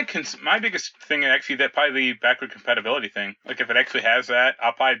guess my biggest thing is actually probably the backward compatibility thing. Like if it actually has that,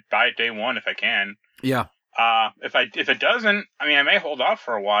 I'll probably buy it day one if I can. Yeah. If it doesn't, I mean, I may hold off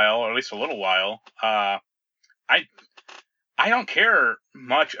for a while, or at least a little while. I don't care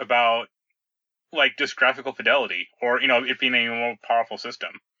much about like just graphical fidelity or it being a more powerful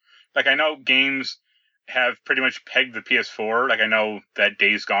system. Like I know games have pretty much pegged the PS4. Like I know that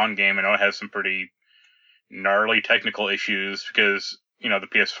Days Gone game, I know it has some pretty gnarly technical issues because the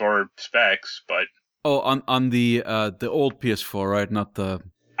PS4 specs. But on the old PS4, right? Not the.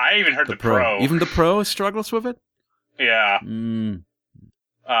 I even heard the Pro. Even the Pro struggles with it. Yeah.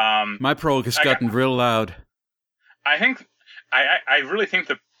 My Pro has gotten real loud. I think I really think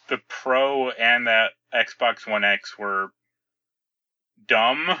the Pro and that Xbox One X were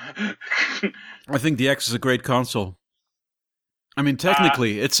dumb. I think the X is a great console. I mean,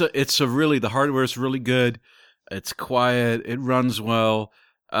 technically, the hardware is really good. It's quiet. It runs well.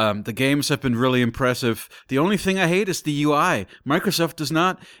 The games have been really impressive. The only thing I hate is the UI. Microsoft does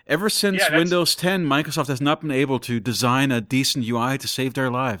not, ever since Windows 10, Microsoft has not been able to design a decent UI to save their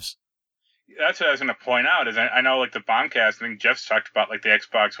lives. That's what I was going to point out. Is I know like the Bombcast, I think Jeff's talked about like the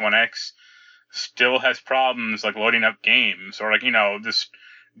Xbox One X still has problems like loading up games or like just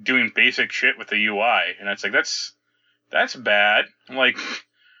doing basic shit with the UI, and it's like that's bad. I'm like,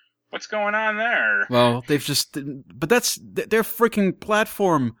 what's going on there? Well, but that's their freaking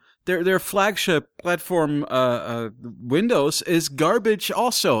platform. Their flagship platform, Windows, is garbage.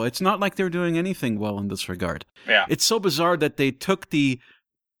 Also, it's not like they're doing anything well in this regard. Yeah, it's so bizarre that they took the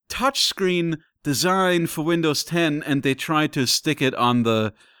touchscreen design for Windows 10 and they tried to stick it on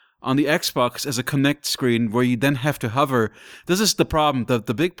the on the Xbox as a Kinect screen where you then have to hover. This is the problem.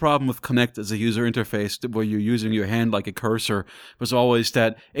 The big problem with Kinect as a user interface where you're using your hand like a cursor was always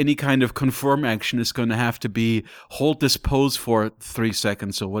that any kind of confirm action is going to have to be hold this pose for 3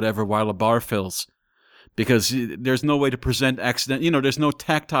 seconds or whatever while a bar fills. Because there's no way to present accident, there's no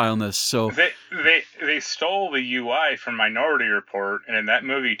tactileness. So they stole the UI from Minority Report, and in that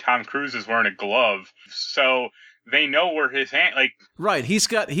movie, Tom Cruise is wearing a glove, so they know where his hand. Right, he's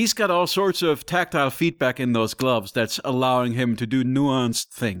got all sorts of tactile feedback in those gloves that's allowing him to do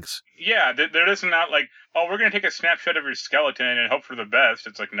nuanced things. Yeah, there isn't not like, oh, we're gonna take a snapshot of your skeleton and hope for the best.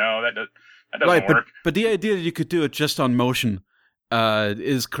 It's like, no, that doesn't work. But the idea that you could do it just on motion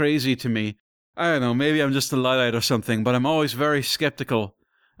is crazy to me. I don't know, maybe I'm just a Luddite or something, but I'm always very skeptical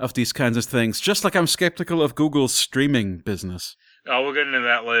of these kinds of things, just like I'm skeptical of Google's streaming business. Oh, we'll get into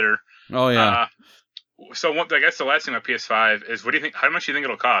that later. Oh, yeah. So I guess the last thing about PS5 is, what do you think? How much do you think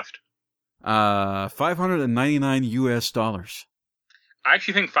it'll cost? $599 US. I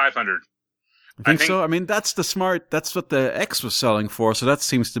actually think 500. I think so. I mean, that's what the X was selling for, so that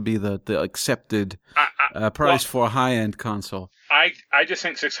seems to be the accepted price for a high-end console. I just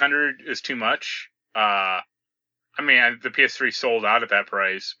think 600 is too much. I mean, the PS3 sold out at that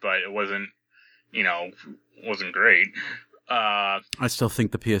price, but it wasn't great. I still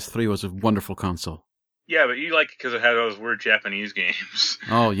think the PS3 was a wonderful console. Yeah, but you like it because it had those weird Japanese games.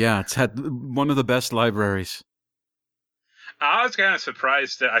 Oh, yeah, it's had one of the best libraries. I was kind of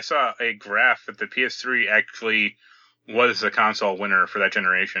surprised that I saw a graph that the PS3 actually was the console winner for that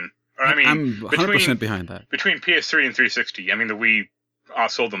generation. Or, I mean, I'm 100% behind that. Between PS3 and 360. I mean, the Wii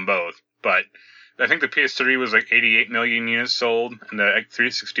sold them both, but I think the PS3 was like 88 million units sold, and the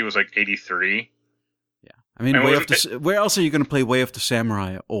 360 was like 83. Yeah. I mean, where else are you going to play Way of the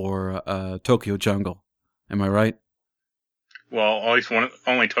Samurai or Tokyo Jungle? Am I right? Well, at least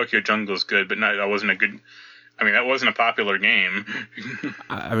only Tokyo Jungle is good, but that wasn't a good... I mean, that wasn't a popular game.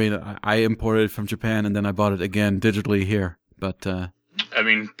 I mean, I imported it from Japan, and then I bought it again digitally here. But I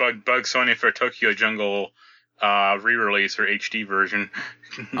mean, bug Sony for Tokyo Jungle re-release or HD version.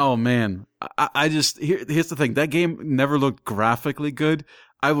 Oh man, I just here's the thing. That game never looked graphically good.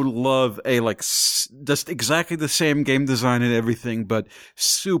 I would love a just exactly the same game design and everything, but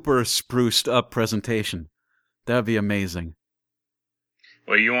super spruced up presentation. That'd be amazing.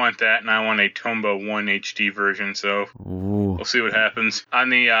 Well, you want that, and I want a Tomba 1 HD version, so We'll see what happens. On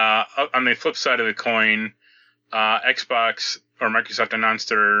the flip side of the coin, Xbox or Microsoft announced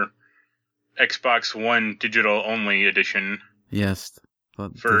their Xbox One digital only edition. Yes,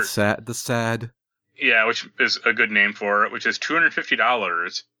 the sad. Yeah, which is a good name for it, which is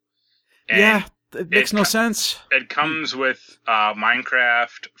 $250. Yeah, it makes no sense. It comes with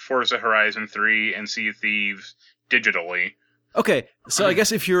Minecraft, Forza Horizon 3, and Sea of Thieves digitally. Okay, so I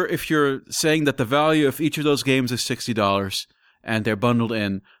guess if you're saying that the value of each of those games is $60 and they're bundled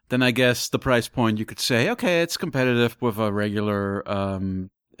in, then I guess the price point you could say, okay, it's competitive with a regular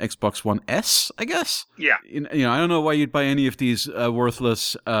Xbox One S, I guess. Yeah. I don't know why you'd buy any of these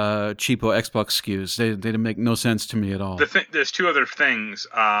worthless cheapo Xbox SKUs. They didn't make no sense to me at all. There's two other things.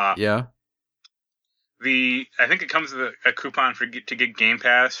 Yeah. I think it comes with a coupon to get Game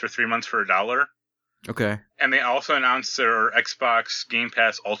Pass for 3 months for $1. Okay. And they also announced their Xbox Game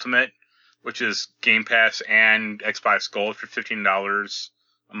Pass Ultimate, which is Game Pass and Xbox Gold for $15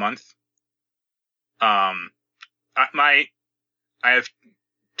 a month. I have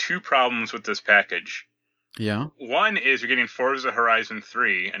two problems with this package. Yeah. One is you're getting Forza Horizon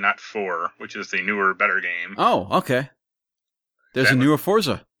 3 and not 4, which is the newer, better game. Oh, okay. There's a newer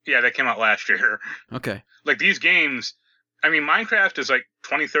Forza. Yeah, that came out last year. Okay. Like these games, I mean, Minecraft is like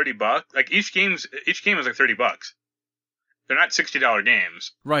 $20-$30. Like each game is like $30. They're not $60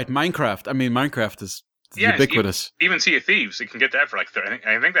 games. Right, Minecraft. I mean, Minecraft is ubiquitous. Even Sea of Thieves, you can get that for like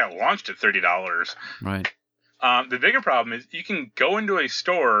I think that launched at $30. Right. The bigger problem is you can go into a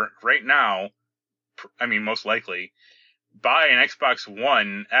store right now. I mean, most likely buy an Xbox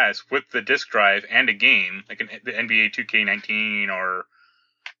One S with the disc drive and a game, like the NBA 2K19 or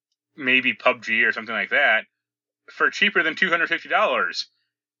maybe PUBG or something like that, for cheaper than $250.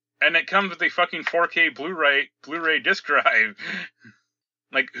 And it comes with a fucking 4K Blu-ray disc drive.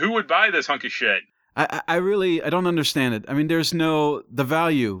 Like, who would buy this hunk of shit? I don't understand it. I mean, the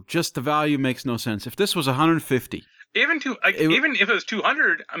value makes no sense. If this was $150, even if it was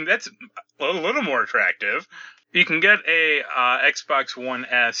 $200, I mean, that's a little more attractive. You can get a Xbox One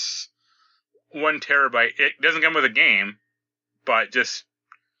S 1 terabyte. It doesn't come with a game, but just,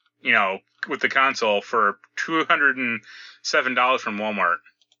 with the console for $207 from Walmart.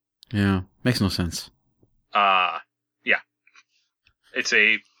 Yeah, makes no sense. Yeah. It's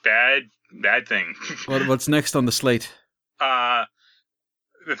a bad thing. What's next on the slate?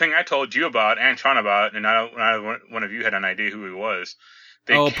 The thing I told you about and Sean about, and one of you had an idea who he was.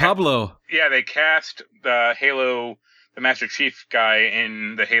 Pablo. Yeah, they cast the Halo, the Master Chief guy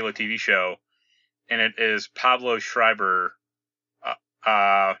in the Halo TV show, and it is Pablo Schreiber.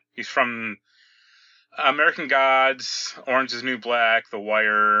 He's from American Gods, Orange is the New Black, The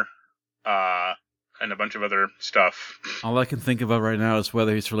Wire, and a bunch of other stuff. All I can think about right now is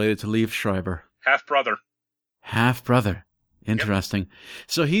whether he's related to Liev Schreiber. Half brother. Interesting. Yep.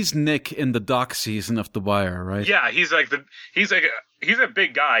 So he's Nick in the Doc season of The Wire, right? Yeah, he's a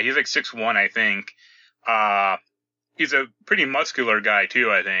big guy. He's like 6'1", I think. He's a pretty muscular guy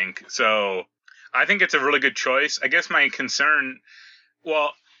too, I think. So I think it's a really good choice. I guess my concern,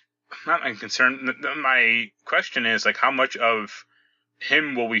 well, not my concern. My question is like, how much of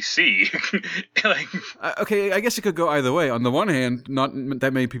him will we see? Okay, I guess it could go either way. On the one hand, not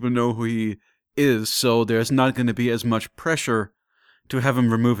that many people know who he is, so there's not going to be as much pressure to have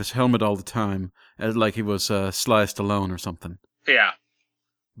him remove his helmet all the time, as like he was Sly Stallone or something. Yeah.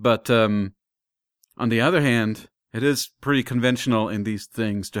 But on the other hand, it is pretty conventional in these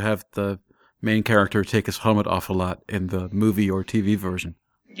things to have the main character take his helmet off a lot in the movie or TV version.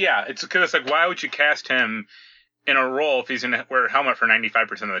 Yeah, it's because it's like, why would you cast him in a role if he's going to wear a helmet for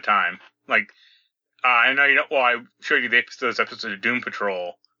 95% of the time? Like, I know you know. Well, I showed you those episodes of Doom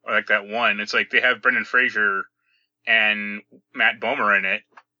Patrol. Or like that one, it's like they have Brendan Fraser and Matt Bomer in it,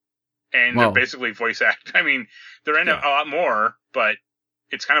 and they're basically voice act. I mean, they're in it a lot more, but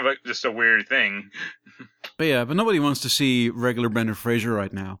it's kind of just a weird thing. But nobody wants to see regular Brendan Fraser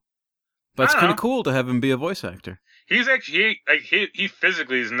right now. But it's kind of cool to have him be a voice actor. He's actually he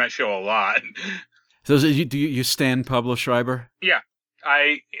physically is in that show a lot. So do you stand Pablo Schreiber? Yeah,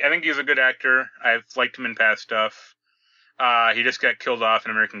 I think he's a good actor. I've liked him in past stuff. He just got killed off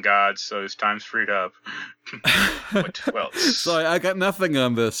in American Gods, so his time's freed up. So I got nothing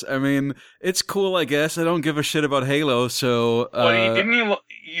on this. I mean, it's cool, I guess. I don't give a shit about Halo, so...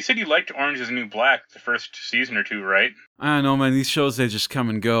 you said you liked Orange is the New Black the first season or two, right? I don't know, man. These shows, they just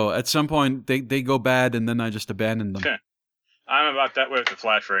come and go. At some point, they go bad, and then I just abandon them. I'm about that way with The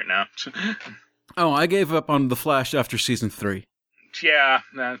Flash right now. I gave up on The Flash after season 3. Yeah,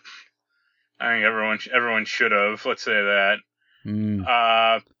 I think everyone should have. Let's say that.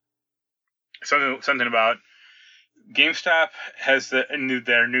 Something about GameStop has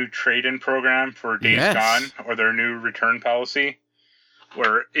their new trade-in program for Days Gone, or their new return policy,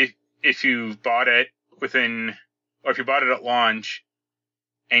 where if you bought it if you bought it at launch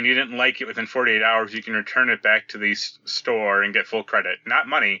and you didn't like it within 48 hours, you can return it back to the store and get full credit. Not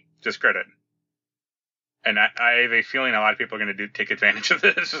money, just credit. And I have a feeling a lot of people are going to take advantage of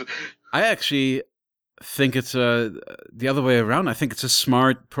this. I actually think it's the other way around. I think it's a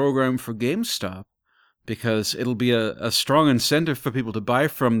smart program for GameStop because it'll be a strong incentive for people to buy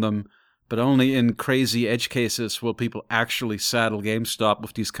from them, but only in crazy edge cases will people actually saddle GameStop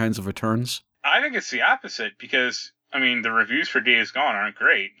with these kinds of returns. I think it's the opposite because, I mean, the reviews for Days Gone aren't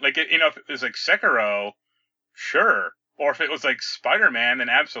great. Like, if it was like Sekiro, sure. Or if it was like Spider-Man, then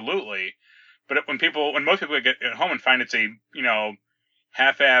absolutely. But when most people get home and find it's a,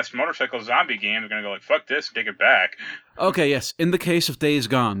 half-assed motorcycle zombie game, they're going to go like, fuck this, and take it back. Okay, yes. In the case of Days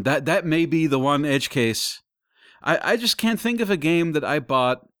Gone, that may be the one edge case. I just can't think of a game that I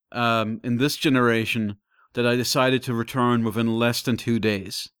bought in this generation that I decided to return within less than 2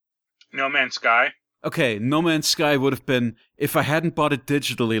 days. No Man's Sky? Okay, No Man's Sky would have been, if I hadn't bought it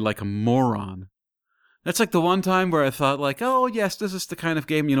digitally like a moron. That's like the one time where I thought like, oh yes, this is the kind of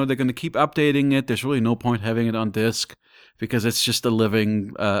game, they're going to keep updating it. There's really no point having it on disc because it's just a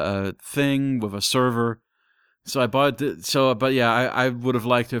living thing with a server. So I bought it. I would have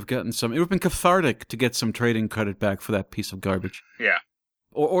liked to have gotten some. It would have been cathartic to get some trading credit back for that piece of garbage. Yeah.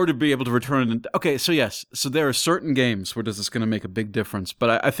 Or to be able to return it. Okay, so yes. So there are certain games where this is going to make a big difference.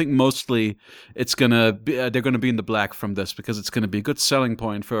 But I think mostly it's going to be, they're going to be in the black from this because it's going to be a good selling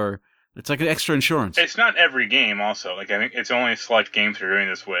point for... It's like an extra insurance. It's not every game, also. Like, I think it's only select games they're doing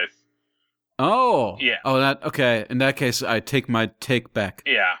this with. Oh. Yeah. Oh, okay. In that case, I take my take back.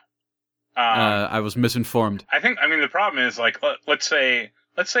 Yeah. I was misinformed. The problem is, like, let's say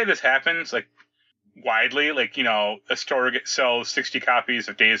this happens, like, widely. Like, a store sells 60 copies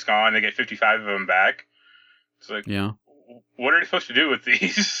of Days Gone, they get 55 of them back. It's like, yeah. What are you supposed to do with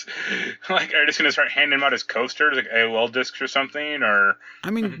these? Like, are you just going to start handing them out as coasters, like AOL discs or something? Or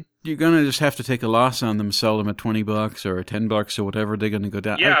you're going to just have to take a loss on them, sell them at $20 or $10 or whatever. They're going to go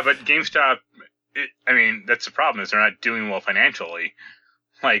down. Yeah, but GameStop, that's the problem is they're not doing well financially.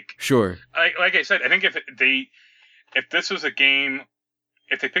 Like, sure. Like I said, I think if this was a game,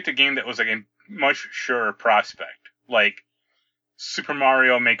 if they picked a game that was like a much surer prospect, like Super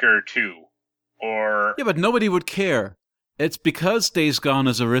Mario Maker 2, or... Yeah, but nobody would care. It's because Days Gone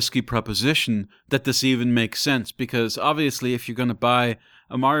is a risky proposition that this even makes sense, because obviously if you're going to buy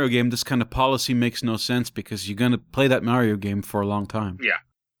a Mario game, this kind of policy makes no sense because you're going to play that Mario game for a long time. Yeah.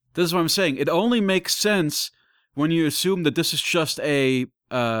 This is what I'm saying. It only makes sense when you assume that this is just a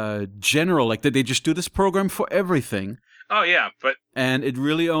general, like that they just do this program for everything. Oh yeah, but and it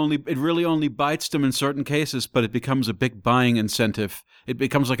really only bites them in certain cases, but it becomes a big buying incentive. It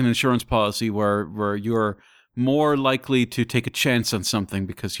becomes like an insurance policy where you're more likely to take a chance on something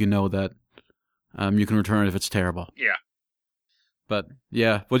because you know that you can return it if it's terrible. Yeah. But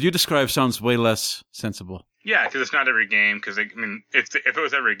yeah, what you describe sounds way less sensible. Yeah, because it's not every game. Because I mean, if it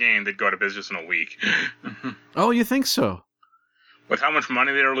was every game, they'd go out of business in a week. Oh, you think so? With how much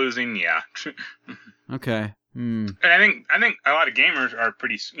money they're losing, yeah. Okay. And I think a lot of gamers are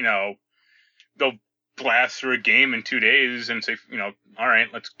pretty, they'll blast through a game in 2 days and say, all right,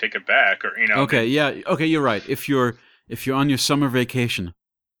 let's take it back, or Okay, yeah, okay, you're right. If you're on your summer vacation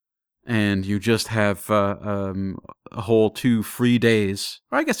and you just have a whole 2 free days,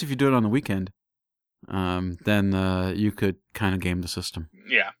 or I guess if you do it on the weekend, then you could kind of game the system.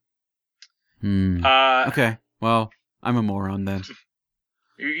 Yeah. Okay. Well, I'm a moron then.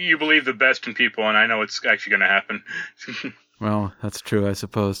 You believe the best in people, and I know it's actually going to happen. Well, that's true, I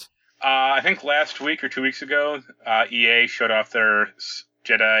suppose. I think last week or 2 weeks ago, EA showed off their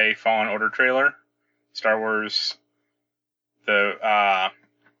Jedi Fallen Order trailer. Star Wars, Respawn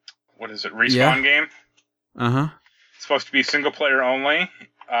game. Uh-huh. It's supposed to be single player only.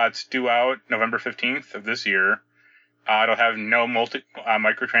 It's due out November 15th of this year. It'll have no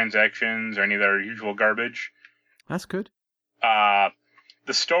microtransactions or any of their usual garbage. That's good.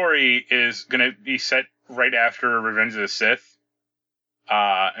 The story is going to be set right after Revenge of the Sith.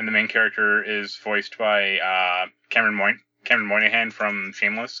 And the main character is voiced by Cameron Moynihan from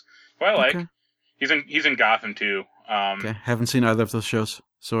Shameless, who I like. Okay. He's in Gotham too. Okay, haven't seen either of those shows.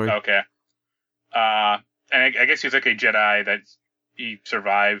 Sorry. Okay. And I guess he's like a Jedi that he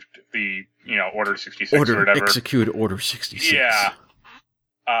survived the Order 66 or whatever. Execute Order 66. Yeah.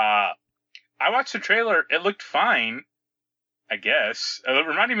 I watched the trailer. It looked fine, I guess. It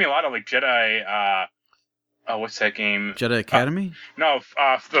reminded me a lot of like Jedi. What's that game? Jedi Academy? No,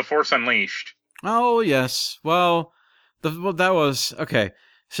 The Force Unleashed. Oh yes. Well, that was okay.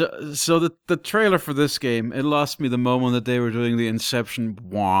 So the trailer for this game, it lost me the moment that they were doing the Inception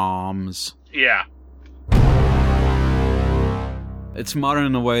whoms. Yeah. It's modern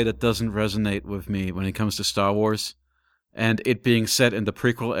in a way that doesn't resonate with me when it comes to Star Wars, and it being set in the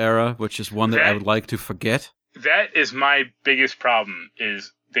prequel era, which is one that I would like to forget. That is my biggest problem.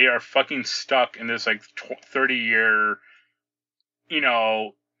 Is they are fucking stuck in this like 30-year,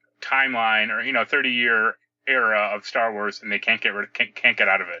 timeline or 30-year era of Star Wars, and they can't get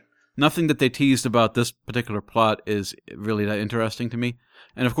out of it. Nothing that they teased about this particular plot is really that interesting to me,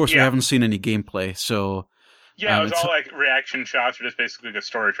 and of course we haven't seen any gameplay, so yeah, it was all like reaction shots or just basically like a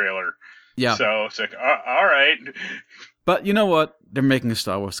story trailer. Yeah, so it's like all right. But you know what? They're making a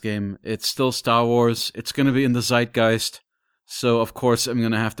Star Wars game. It's still Star Wars. It's going to be in the zeitgeist. So, of course, I'm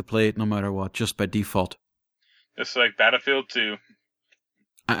going to have to play it no matter what, just by default. It's like Battlefield 2.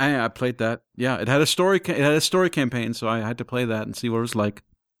 I played that. Yeah, it had a story campaign, so I had to play that and see what it was like.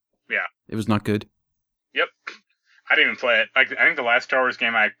 Yeah. It was not good. Yep. I didn't even play it. I think the last Star Wars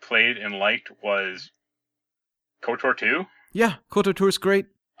game I played and liked was KOTOR 2. Yeah, KOTOR 2 is great.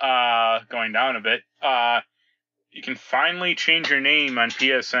 Going down a bit. You can finally change your name on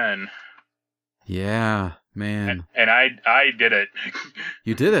PSN. Yeah, man. And I did it.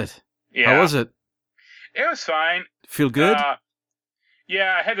 You did it? Yeah. How was it? It was fine. Feel good?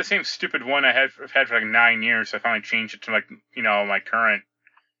 Yeah, I had the same stupid one I've had for like 9 years, so I finally changed it to like, my current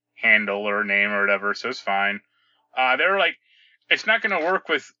handle or name or whatever, so it's fine. They were like, it's not going to work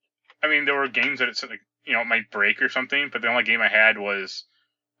with, there were games that it's like, it might break or something, but the only game I had was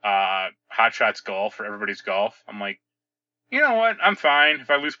Hot Shots Golf or Everybody's Golf. I'm like, you know what? I'm fine. If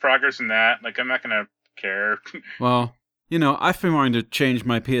I lose progress in that, like, I'm not going to care. Well, I've been wanting to change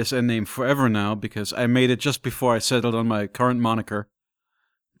my PSN name forever now because I made it just before I settled on my current moniker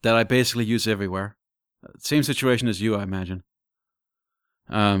that I basically use everywhere. Same situation as you, I imagine.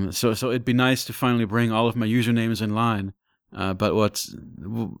 So it'd be nice to finally bring all of my usernames in line. But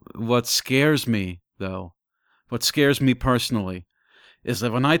what scares me, though, what scares me personally, is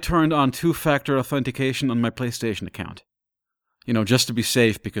that when I turned on 2-factor authentication on my PlayStation account, just to be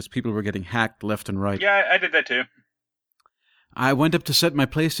safe because people were getting hacked left and right. Yeah, I did that too. I went up to set my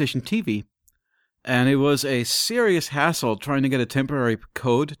PlayStation TV, And it was a serious hassle trying to get a temporary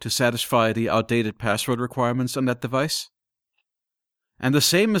code to satisfy the outdated password requirements on that device. And the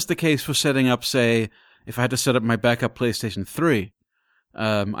same is the case for setting up, say, if I had to set up my backup PlayStation 3.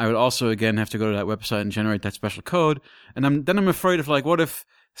 I would also, again, have to go to that website and generate that special code. And I'm afraid of, like, what if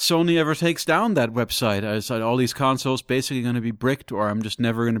Sony ever takes down that website? Is all these consoles basically going to be bricked, or I'm just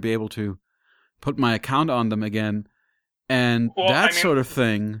never going to be able to put my account on them again? And sort of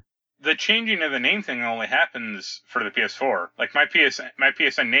thing. The changing of the name thing only happens for the PS4. Like, my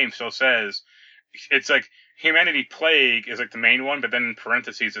PSN name still says, it's like, Humanity Plague is like the main one, but then in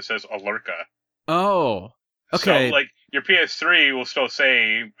parentheses it says Alerka. Oh, okay. So, like, your PS3 will still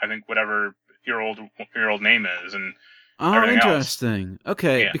say, I think, whatever your old name is, and everything interesting. else.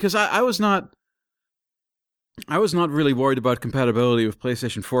 Okay, Yeah. Because I was not really worried about compatibility with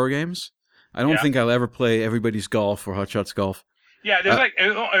PlayStation 4 games. I don't think I'll ever play Everybody's Golf or Hot Shots Golf. Yeah, there's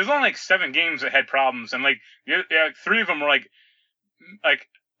it was only like 7 games that had problems, and like 3 of them were like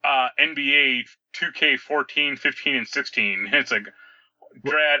NBA 2K14, 15, and 16. It's like,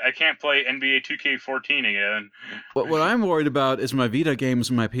 Drad, I can't play NBA 2K14 again. What I'm worried about is my Vita games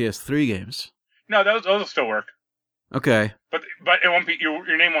and my PS3 games. No, those will still work. Okay. But it won't be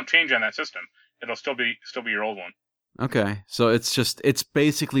your name won't change on that system. It'll still be your old one. Okay, so it's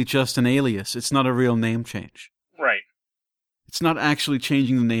basically just an alias. It's not a real name change. Right. It's not actually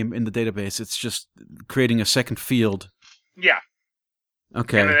changing the name in the database. It's just creating a second field. Yeah.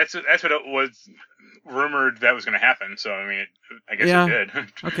 Okay. And that's what it was rumored that was going to happen. So I mean, I guess it did.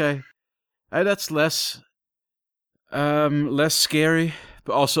 Okay. That's less scary,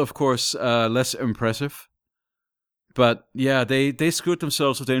 but also, of course, less impressive. But yeah, they screwed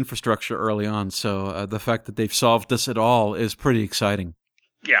themselves with the infrastructure early on. So the fact that they've solved this at all is pretty exciting.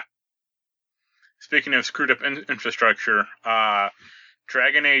 Yeah. Speaking of screwed up infrastructure,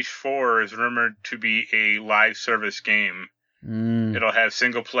 Dragon Age 4 is rumored to be a live service game. It'll have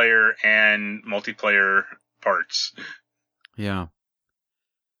single player and multiplayer parts. Yeah.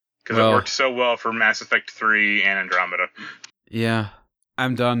 Because it worked so well for Mass Effect 3 and Andromeda. Yeah.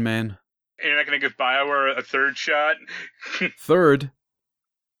 I'm done, man. You're not going to give BioWare a third shot? Third?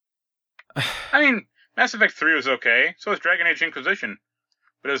 I mean, Mass Effect 3 was okay. So was Dragon Age Inquisition.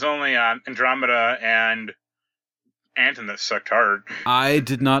 But it was only Andromeda and Anthem that sucked hard. I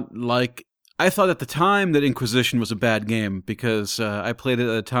did not like... I thought at the time that Inquisition was a bad game because I played it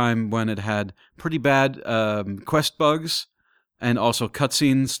at a time when it had pretty bad quest bugs and also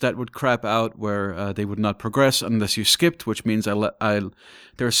cutscenes that would crap out where they would not progress unless you skipped, which means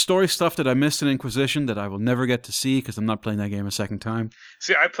there's story stuff that I missed in Inquisition that I will never get to see because I'm not playing that game a second time.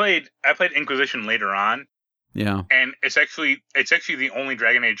 See, I played Inquisition later on. Yeah. And it's actually the only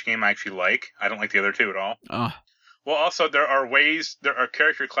Dragon Age game I actually like. I don't like the other two at all. Well, also, there are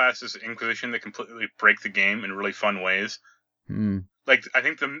character classes in Inquisition that completely break the game in really fun ways. Like, I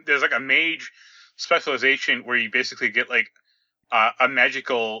think there's like a mage specialization where you basically get like a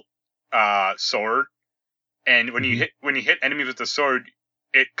magical sword, and when you hit enemies with the sword,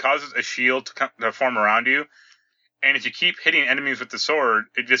 it causes a shield to form around you, and if you keep hitting enemies with the sword,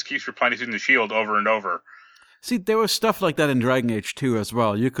 it just keeps replenishing the shield over and over. See, there was stuff like that in Dragon Age 2 as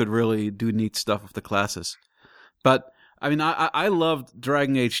well. You could really do neat stuff with the classes. But, I mean, I loved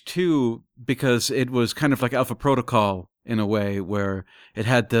Dragon Age 2 because it was kind of like Alpha Protocol in a way, where it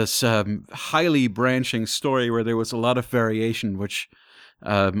had this highly branching story where there was a lot of variation, which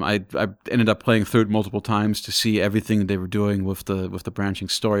I ended up playing through it multiple times to see everything they were doing with the branching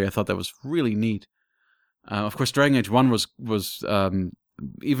story. I thought that was really neat. Of course, Dragon Age 1 was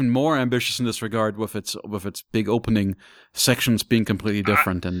even more ambitious in this regard with its big opening sections being completely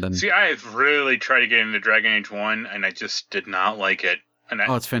different. And then I've really tried to get into Dragon Age 1 and I just did not like it. And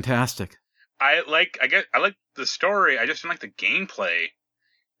it's fantastic. I like the story. I just didn't like the gameplay.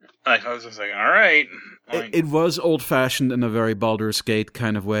 Like, I was just like, all right. It was old-fashioned in a very Baldur's Gate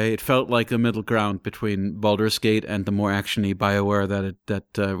kind of way. It felt like a middle ground between Baldur's Gate and the more actiony BioWare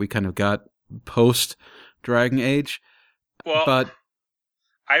that we kind of got post Dragon Age. Well, but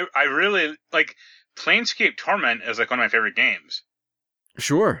I really like Planescape Torment is like one of my favorite games.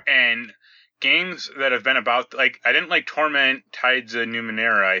 Sure. And games that have been about, like, I didn't like Torment Tides of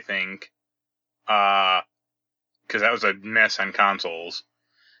Numenera, I think. Because that was a mess on consoles.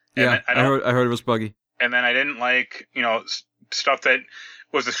 And I heard it was buggy. And then I didn't like, stuff that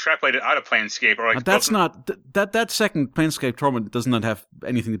was extrapolated out of Planescape. Or like that's not that second Planescape Torment does not have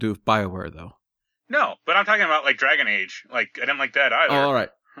anything to do with BioWare, though. No, but I'm talking about like Dragon Age. Like, I didn't like that either. Oh, all right.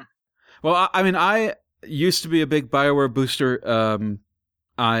 Well, I mean, I used to be a big BioWare booster.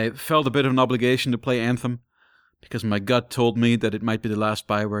 I felt a bit of an obligation to play Anthem because my gut told me that it might be the last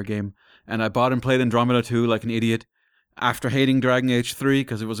BioWare game. And I bought and played Andromeda 2 like an idiot after hating Dragon Age 3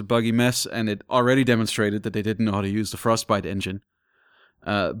 because it was a buggy mess and it already demonstrated that they didn't know how to use the Frostbite engine.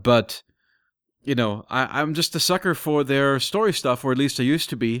 But, you know, I'm just a sucker for their story stuff, or at least I used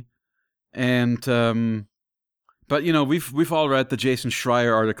to be. And, but, you know, we've all read the Jason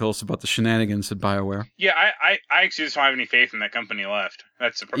Schreier articles about the shenanigans at BioWare. Yeah, I actually just don't have any faith in that company left.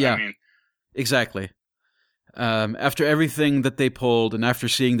 That's the problem. Yeah, I mean, exactly. After everything that they pulled, and after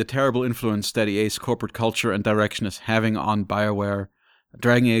seeing the terrible influence that EA's corporate culture and direction is having on BioWare,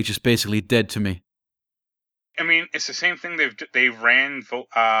 Dragon Age is basically dead to me. I mean, it's the same thing. They ran. What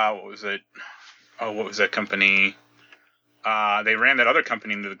was it? Oh, what was that company? They ran that other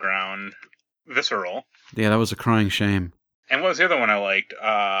company into the ground, Visceral. Yeah, that was a crying shame. And what was the other one I liked?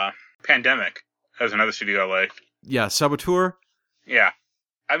 Pandemic. That was another studio I liked. Yeah, Saboteur. Yeah.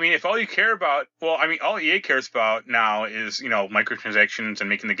 I mean, if all you care about, well, I mean, all EA cares about now is, you know, microtransactions and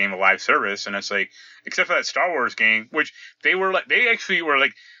making the game a live service. And it's like, except for that Star Wars game, which they actually were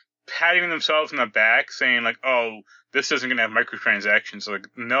like patting themselves on the back saying like, oh, this isn't going to have microtransactions. Like,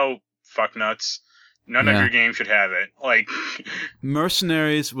 no, fuck nuts. None of your games should have it. Like,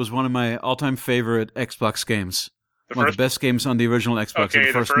 Mercenaries was one of my all-time favorite Xbox games. One of the best games on the original Xbox. Okay,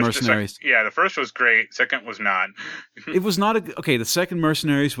 the first Mercenaries. The first was great. Second was not. It was not okay. The second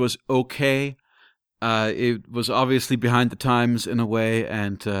Mercenaries was okay. It was obviously behind the times in a way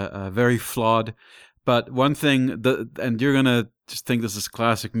and very flawed. But one thing, and you're gonna just think this is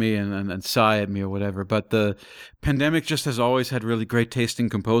classic me and sigh at me or whatever. But the Pandemic just has always had really great tasting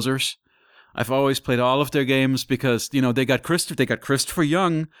composers. I've always played all of their games because they got Christopher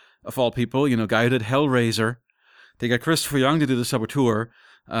Young of all people. Guy who did Hellraiser. They got Christopher Young to do the Saboteur,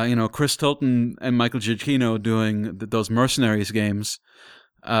 Chris Tilton and Michael Giacchino doing those Mercenaries games.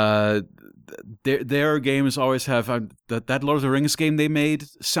 Their games always have that Lord of the Rings game they made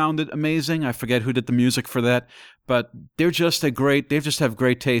sounded amazing. I forget who did the music for that, but they just have great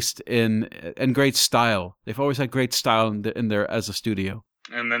taste and great style. They've always had great style in there as a studio.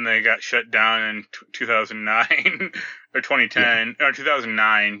 And then they got shut down in 2009 or 2010 or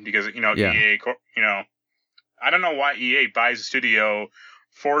 2009 because EA, I don't know why EA buys a studio,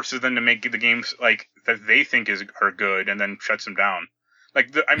 forces them to make the games like that they think are good, and then shuts them down.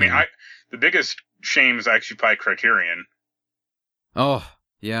 Like the biggest shame is actually probably Criterion. Oh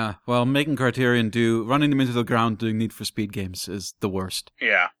yeah, well, making Criterion running them into the ground doing Need for Speed games is the worst.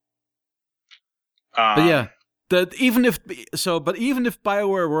 Yeah. But yeah, even if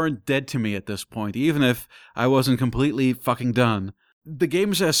BioWare weren't dead to me at this point, even if I wasn't completely fucking done. The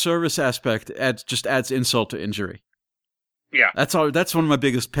games as service aspect adds insult to injury. Yeah. That's one of my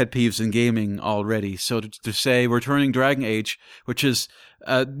biggest pet peeves in gaming already. So to say we're turning Dragon Age, which is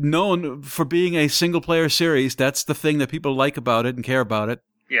known for being a single player series, that's the thing that people like about it and care about it.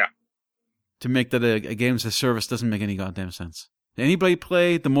 Yeah. To make that a games as service doesn't make any goddamn sense. Did anybody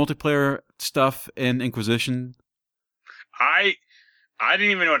play the multiplayer stuff in Inquisition? I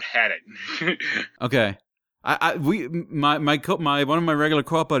didn't even know it had it. Okay. One of my regular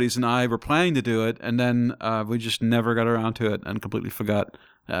co-op buddies and I were planning to do it, and then we just never got around to it and completely forgot.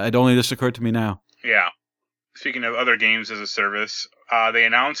 It only just occurred to me now. Yeah. Speaking of other games as a service, they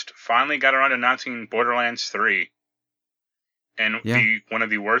finally got around to announcing Borderlands 3. And one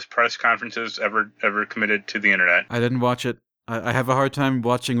of the worst press conferences ever committed to the internet. I didn't watch it. I have a hard time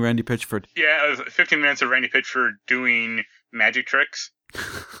watching Randy Pitchford. Yeah, it was 15 minutes of Randy Pitchford doing magic tricks.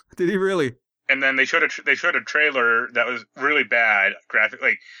 Did he really? And then they showed a trailer that was really bad graphic.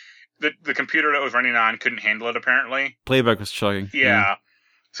 Like the computer that was running on couldn't handle it apparently. Playback was chugging. Yeah.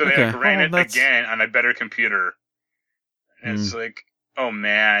 So they ran it again on a better computer. And it's like, oh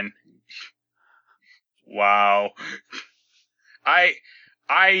man, wow.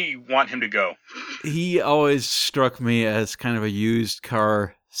 I want him to go. He always struck me as kind of a used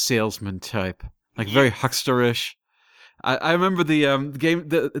car salesman type, like very hucksterish. I remember the game.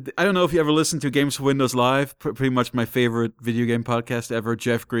 I don't know if you ever listened to Games for Windows Live. Pretty much my favorite video game podcast ever.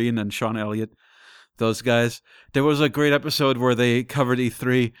 Jeff Green and Sean Elliott, those guys. There was a great episode where they covered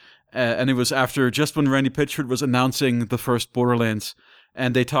E3, and it was after just when Randy Pitchford was announcing the first Borderlands,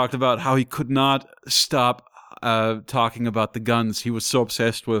 and they talked about how he could not stop talking about the guns. He was so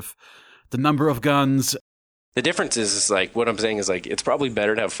obsessed with the number of guns. The difference is like, what I'm saying is like, it's probably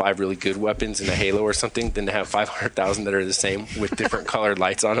better to have 5 really good weapons in a Halo or something than to have 500,000 that are the same with different colored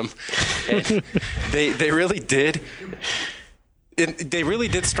lights on them. And they really did. They really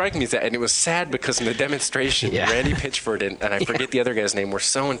did strike me as that, and it was sad because in the demonstration, Randy Pitchford and I forget the other guy's name were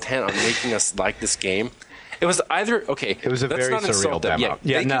so intent on making us like this game. It was either it was a very surreal demo.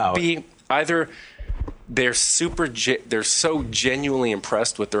 They could be either they're they're so genuinely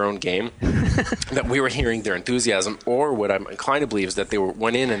impressed with their own game that we were hearing their enthusiasm. Or what I'm inclined to believe is that they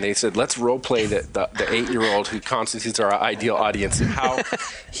went in and they said, let's role play the 8-year-old who constitutes our ideal audience and how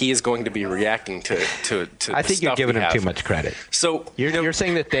he is going to be reacting to I think you're giving him too much credit. So you're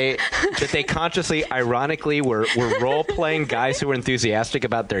saying that they consciously, ironically, were role playing guys who were enthusiastic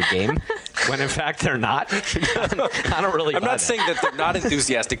about their game, when in fact they're not. I don't really. I'm not saying that they're not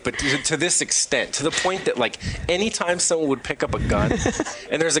enthusiastic, but to this extent, to the point that like anytime someone would pick up a gun,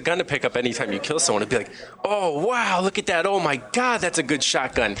 and there's a gun to pick up anytime you kill someone, it'd be like, oh wow, look at that! Oh my god, that's a good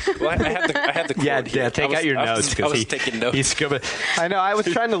shotgun. Well, I have the yeah. Take out your notes because I was taking notes. He's scuba. I know. I was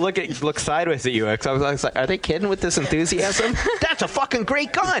trying to look sideways at you because I was like, are they kidding with this enthusiasm? That's a fucking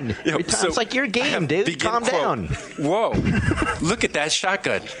great gun. It's like your game, dude. Calm down. Whoa, look at that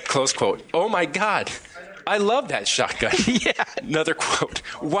shotgun. Close quote. Oh my god. I love that shotgun. Yeah. Another quote.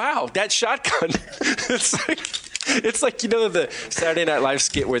 Wow, that shotgun. It's like the Saturday Night Live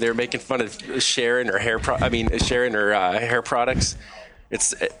skit where they're making fun of Cher and her hair hair products.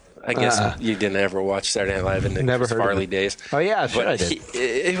 I guess you didn't ever watch Saturday Night Live in the Farley days. Oh yeah, sure I did.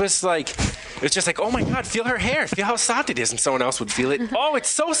 It was just like, oh my god, feel her hair, feel how soft it is, and someone else would feel it. Oh, it's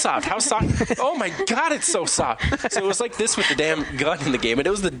so soft. How soft? Oh my god, it's so soft. So it was like this with the damn gun in the game, and it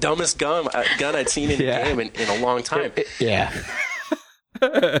was the dumbest gun I'd seen in the game in a long time. Yeah.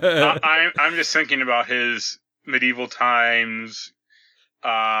 I'm just thinking about his medieval times,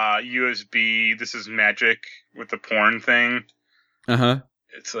 USB. This is magic with the porn thing.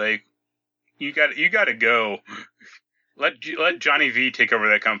 It's like you got to go. Let Johnny V take over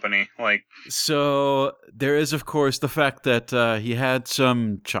that company. Like, so there is, of course, the fact that he had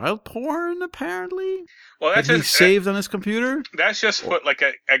some child porn apparently. Well, that's that he saved on his computer. That's just what,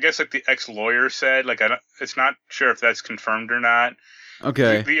 I guess, the ex-lawyer said. It's not sure if that's confirmed or not.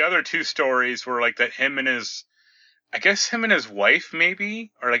 Okay. The other two stories were that him and his wife,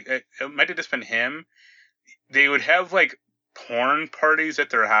 maybe, or it might have just been him. They would have porn parties at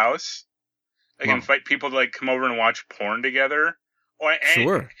their house, invite people to come over and watch porn together.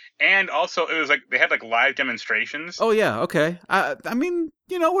 Sure. And also it was they had live demonstrations. Oh yeah, okay. I mean,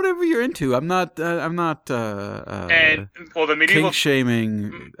 whatever you're into. I'm not and the medieval kink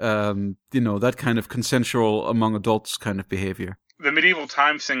shaming, that kind of consensual among adults kind of behavior. The medieval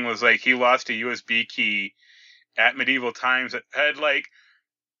times thing was he lost a USB key at medieval times that had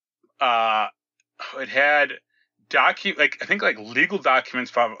it had I think legal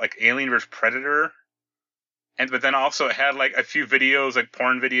documents about Alien vs Predator, but then also it had a few videos,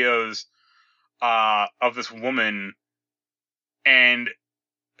 porn videos, of this woman, and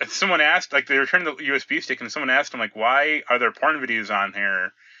someone asked, they returned the USB stick, and someone asked him why are there porn videos on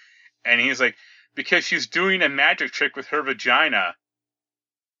here, and he's like, because she's doing a magic trick with her vagina,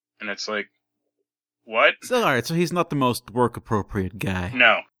 and it's what? So, all right, so he's not the most work appropriate guy.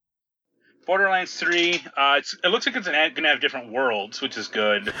 No. Borderlands 3, it looks like it's going to have different worlds, which is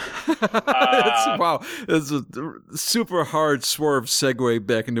good. Wow, that's a super hard swerve segue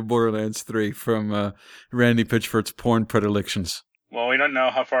back into Borderlands 3 from Randy Pitchford's porn predilections. Well, we don't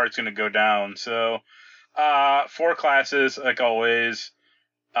know how far it's going to go down. So, 4 classes, like always.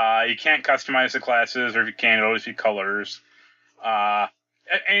 You can't customize the classes, or if you can, it'll always be colors. And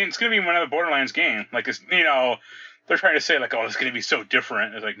it's going to be one of the Borderlands game. They're trying to say, oh, it's going to be so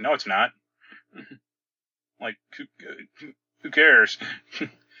different. It's no, it's not. Who cares?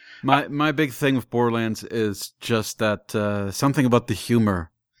 My big thing with Borderlands is just that something about the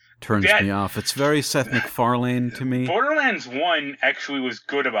humor turns me off. It's very Seth MacFarlane to me. Borderlands 1 actually was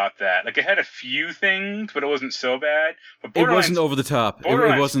good about that. It had a few things, but it wasn't so bad. But it wasn't over the top.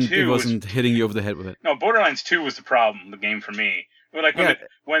 It wasn't hitting you over the head with it. No, Borderlands 2 was the problem, the game for me.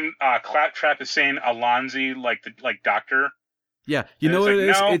 When Claptrap is saying Alonzi like doctor. Yeah, you know what it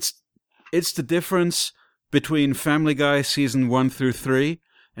is? No. It's the difference between Family Guy season 1 through 3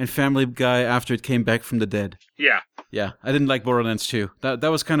 and Family Guy after it came back from the dead. Yeah. Yeah, I didn't like Borderlands 2. That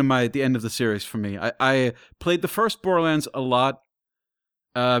was kind of the end of the series for me. I played the first Borderlands a lot.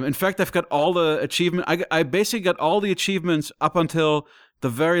 In fact, I've got all the achievements. I basically got all the achievements up until the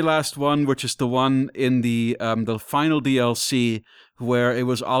very last one, which is the one in the final DLC where it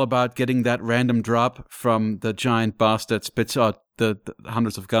was all about getting that random drop from the giant boss that spits out the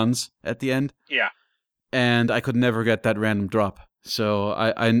hundreds of guns at the end. Yeah. And I could never get that random drop. So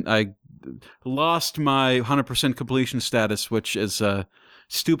I lost my 100% completion status, which is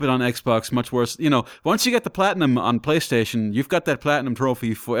stupid on Xbox, much worse. Once you get the platinum on PlayStation, you've got that platinum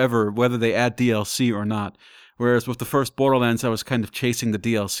trophy forever, whether they add DLC or not. Whereas with the first Borderlands, I was kind of chasing the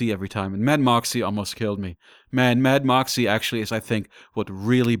DLC every time. And Mad Moxie almost killed me. Man, Mad Moxie actually is, I think, what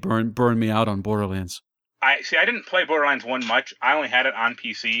really burned me out on Borderlands. I didn't play Borderlands 1 much. I only had it on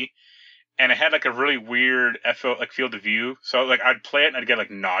PC, and it had like a really weird field of view. So like I'd play it and I'd get like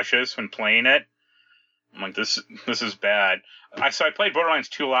nauseous when playing it. I'm like, this is bad. So I played Borderlands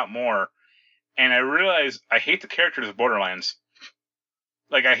 2 a lot more, and I realized I hate the characters of Borderlands.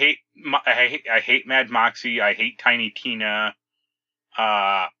 Like I hate Mad Moxie. I hate Tiny Tina.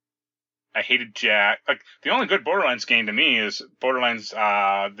 I hated Jack. Like the only good Borderlands game to me is Borderlands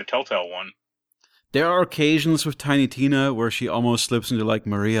the Telltale one. There are occasions with Tiny Tina where she almost slips into like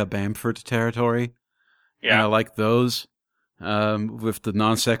Maria Bamford territory. Yeah, and I like those with the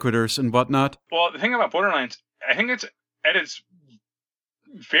non sequiturs and whatnot. Well, the thing about Borderlands, I think it's at its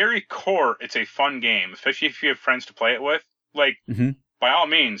very core, it's a fun game, especially if you have friends to play it with. Like, by all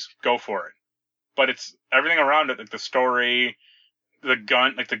means, go for it. But it's everything around it, like the story, the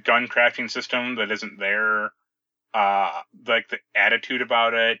gun crafting system that isn't there, like the attitude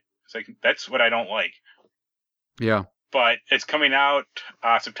about it. It's like, that's what I don't like. Yeah. But it's coming out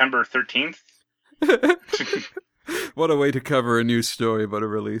September 13th. What a way to cover a news story about a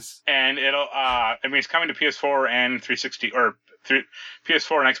release. And it'll, it's coming to PS4 and 360, or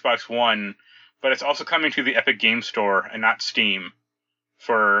PS4 and Xbox One, but it's also coming to the Epic Game Store and not Steam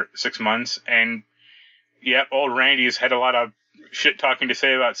for 6 months. And, yep, old Randy's had a lot of shit talking to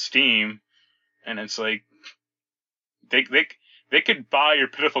say about Steam, and it's like, they could buy your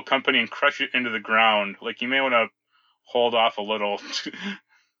pitiful company and crush it into the ground. Like, you may want to hold off a little.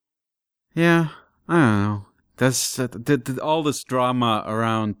 Yeah, I don't know. That's all this drama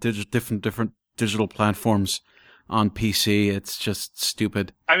around different digital platforms on PC. It's just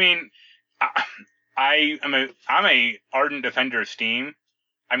stupid. I mean, I'm a ardent defender of Steam.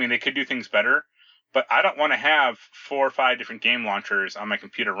 I mean, they could do things better, but I don't want to have 4 or 5 different game launchers on my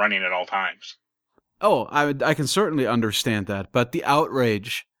computer running at all times. Oh, I can certainly understand that, but the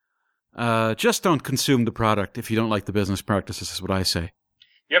outrage. Just don't consume the product if you don't like the business practices, is what I say.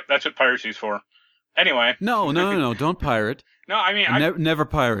 Yep, that's what piracy's for. Anyway. No, don't pirate. No, I mean, never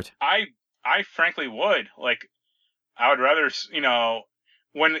pirate. I frankly would. Like, I would rather,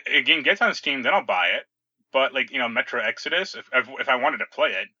 when a game gets on Steam, then I'll buy it. But like, Metro Exodus, if I wanted to play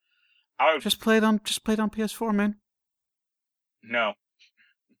it, I would just play it on PS4, man. No.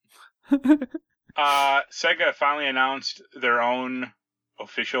 Sega finally announced their own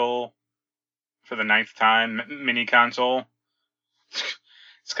official, for the 9th time, mini console.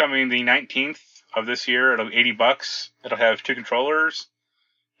 It's coming the 19th of this year. It'll be $80. It'll have 2 controllers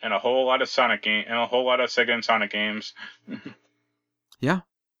and a whole lot of Sega and Sonic games. Yeah.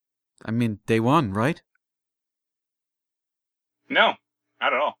 I mean, day one, right? No,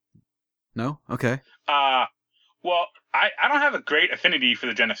 not at all. No? Okay. Well, I don't have a great affinity for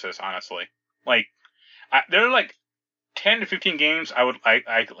the Genesis, honestly. Like, there are like 10 to 15 games I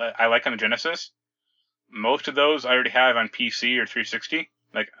like on the Genesis. Most of those I already have on PC or 360.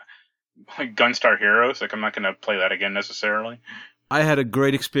 Like Gunstar Heroes. Like, I'm not going to play that again necessarily. I had a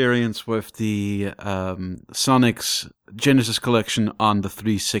great experience with the Sonic's Genesis collection on the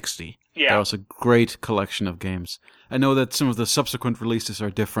 360. Yeah. That was a great collection of games. I know that some of the subsequent releases are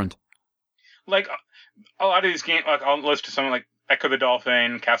different. Like, a lot of these games, like, I'll list some like Echo the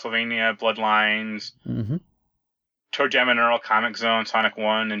Dolphin, Castlevania, Bloodlines, ToeJam and Earl, Comic Zone, Sonic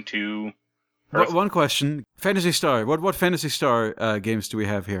 1 and 2. One question. Phantasy Star. What Phantasy Star games do we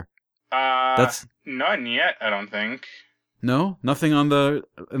have here? That's none yet, I don't think. No? Nothing on the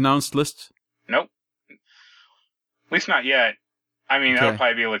announced list? Nope. At least not yet. I mean, that'll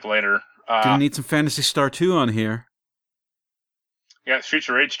probably be like later. Gonna need some Phantasy Star 2 on here. Yeah, Streets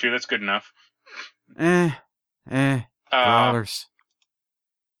of Rage 2, that's good enough. Dollars.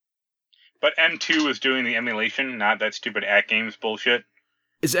 But M2 is doing the emulation, not that stupid At Games bullshit.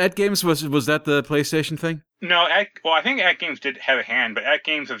 Is At Games, was that the PlayStation thing? No, I think At Games did have a hand, but At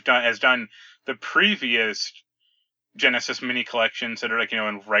Games has done the previous Genesis mini collections that are like,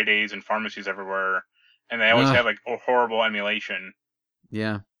 in Rite Aids and pharmacies everywhere, and they always have like a horrible emulation.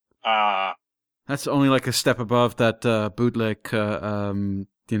 Yeah. That's only like a step above that bootleg, SNES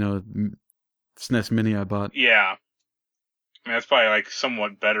Mini I bought. Yeah. I mean, that's probably like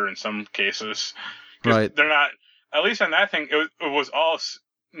somewhat better in some cases. Right. They're not, at least on that thing, it was all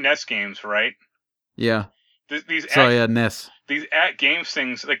NES games, right? Yeah. NES. These At Games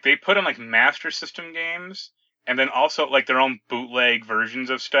things, like, they put in like Master System games, and then also like their own bootleg versions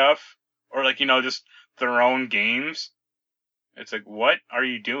of stuff, or like, just their own games. It's like, what are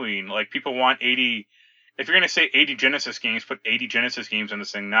you doing? Like, people want 80, if you're going to say 80 Genesis games, put 80 Genesis games in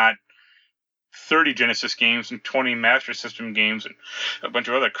this thing, not 30 Genesis games and 20 Master System games and a bunch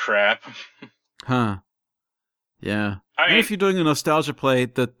of other crap. Huh. Yeah. I mean, if you're doing a nostalgia play,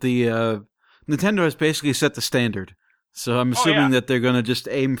 that the Nintendo has basically set the standard. So I'm assuming that they're going to just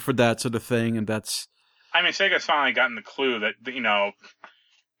aim for that sort of thing, and that's... I mean, Sega's finally gotten the clue that,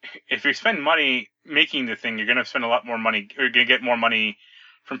 if you spend money making the thing, you're going to spend a lot more money, or you're going to get more money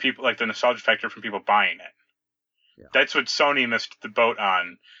from people, like the nostalgia factor from people buying it. Yeah. That's what Sony missed the boat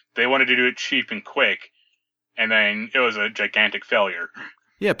on. They wanted to do it cheap and quick, and then it was a gigantic failure.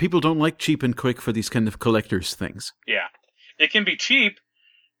 Yeah, people don't like cheap and quick for these kind of collector's things. Yeah. It can be cheap,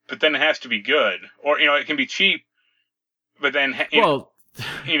 but then it has to be good. Or, it can be cheap, but then,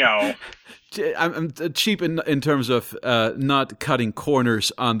 I'm cheap in terms of not cutting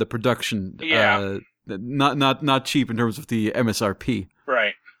corners on the production. Yeah. Not cheap in terms of the MSRP.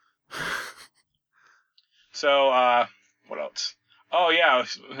 Right. So, what else? Oh, yeah,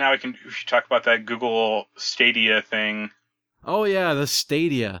 now we should talk about that Google Stadia thing. Oh, yeah, the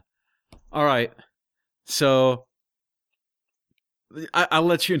Stadia. All right. So, I'll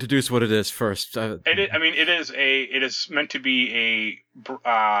let you introduce what it is first. It is meant to be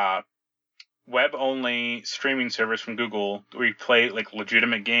a web-only streaming service from Google where you play, like,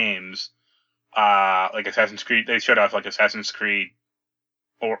 legitimate games, like Assassin's Creed. They showed off, like, Assassin's Creed,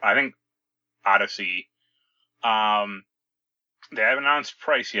 or I think Odyssey. They haven't announced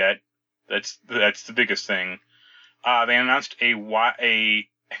price yet. That's the biggest thing. They announced I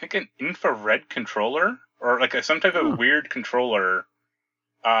think an infrared controller, or like some type of weird controller.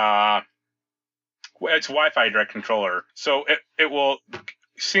 It's Wi-Fi direct controller, so it will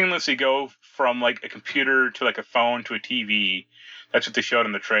seamlessly go from like a computer to like a phone to a TV. That's what they showed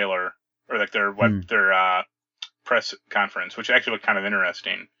in the trailer, or like their press conference, which actually looked kind of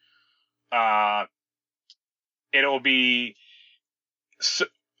interesting. It'll be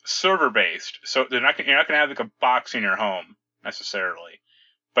server based, so you're not going to have like a box in your home necessarily,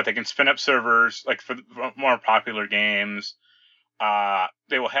 but they can spin up servers like for more popular games.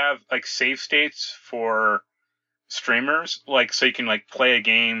 They will have like save states for streamers, like so you can like play a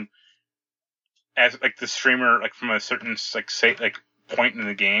game as like the streamer like from a certain like point in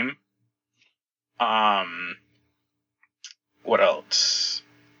the game. What else?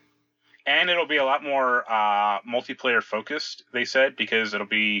 And it'll be a lot more multiplayer focused, they said, because it'll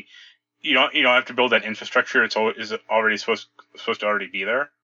be you don't have to build that infrastructure. It's already supposed to already be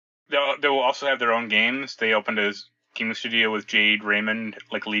there. They will also have their own games. They opened a gaming studio with Jade Raymond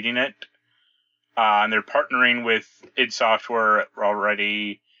like leading it, and they're partnering with id Software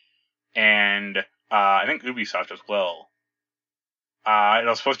already, and I think Ubisoft as well.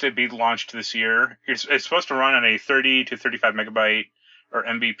 It's supposed to be launched this year. It's supposed to run on a 30 to 35 megabyte or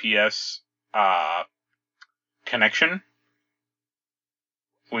Mbps connection.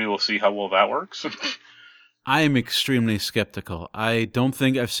 We will see how well that works. I am extremely skeptical. I don't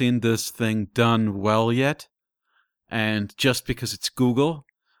think I've seen this thing done well yet. And just because it's Google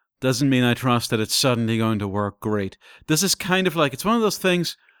doesn't mean I trust that it's suddenly going to work great. This is kind of like, it's one of those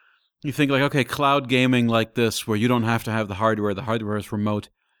things you think like, okay, cloud gaming like this, where you don't have to have the hardware is remote.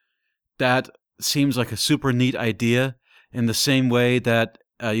 That seems like a super neat idea in the same way that,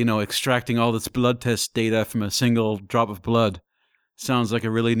 extracting all this blood test data from a single drop of blood sounds like a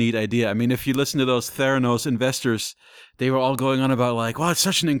really neat idea. I mean, if you listen to those Theranos investors, they were all going on about like, wow, it's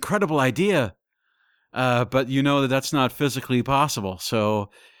such an incredible idea. But that's not physically possible. So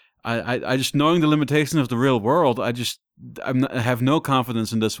I just, knowing the limitations of the real world, I have no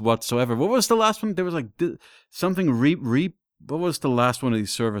confidence in this whatsoever. What was the last one? There was like something what was the last one of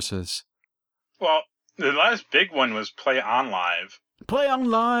these services? Well, the last big one was Play On Live. Play On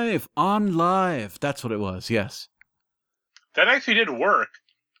Live! On Live! That's what it was, yes. That actually did work.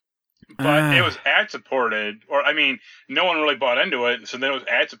 But it was ad-supported. Or, I mean, no one really bought into it, so then it was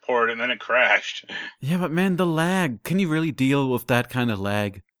ad-supported, and then it crashed. Yeah, but man, the lag. Can you really deal with that kind of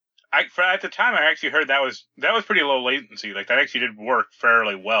lag? At the time, I actually heard that was pretty low latency. Like, that actually did work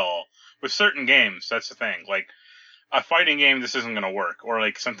fairly well. With certain games, that's the thing. Like, a fighting game, this isn't going to work. Or,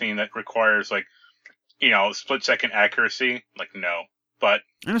 like, something that requires, like, split-second accuracy. Like, no. But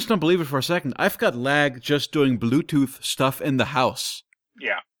I just don't believe it for a second. I've got lag just doing Bluetooth stuff in the house.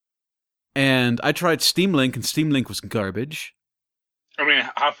 Yeah. And I tried Steam Link, and Steam Link was garbage. I mean,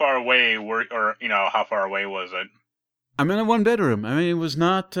 how far away how far away was it? I'm in a one-bedroom. I mean, it was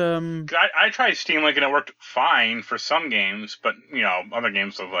not... I tried Steam Link, and it worked fine for some games, but, other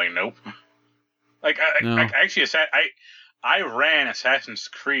games was like, nope. Like, I ran Assassin's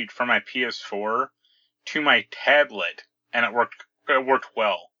Creed from my PS4 to my tablet, and it worked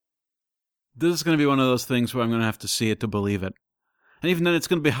well. This is going to be one of those things where I'm going to have to see it to believe it. And even then, it's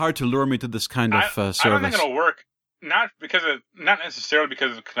going to be hard to lure me to this kind of service. I don't think it'll work, not necessarily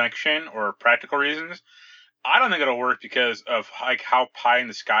because of connection or practical reasons. I don't think it'll work because of like how pie in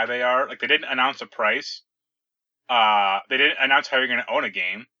the sky they are. Like they didn't announce a price. They didn't announce how you're going to own a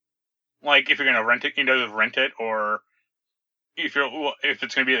game. Like if you're going to rent it, you know, just rent it, or if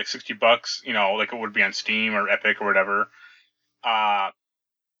it's going to be like $60, you know, like it would be on Steam or Epic or whatever.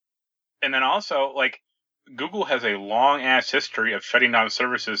 And then also like Google has a long ass history of shutting down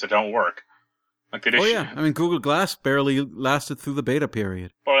services that don't work. Like they just I mean, Google Glass barely lasted through the beta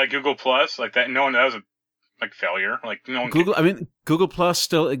period. Or like Google Plus, like that. No one knows a like failure. Like no one. I mean, Google Plus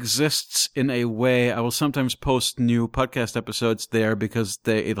still exists in a way. I will sometimes post new podcast episodes there because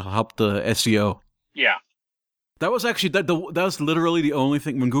it'll help the SEO. Yeah. That was actually that was literally the only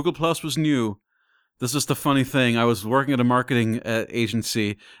thing when Google Plus was new. This is the funny thing. I was working at a marketing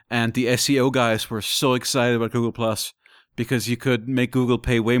agency, and the SEO guys were so excited about Google Plus because you could make Google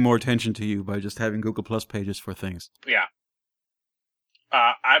pay way more attention to you by just having Google Plus pages for things. Yeah.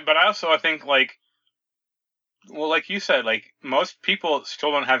 But I think like, well, like you said, like most people still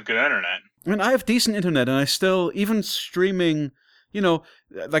don't have good internet. I mean, I have decent internet, and I still even streaming. You know,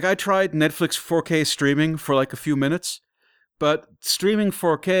 like I tried Netflix 4K streaming for like a few minutes. But streaming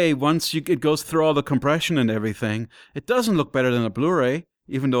 4K, once it goes through all the compression and everything, it doesn't look better than a Blu-ray,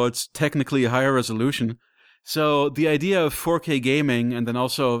 even though it's technically a higher resolution. So the idea of 4K gaming, and then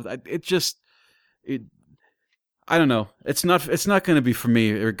also I don't know. It's not going to be for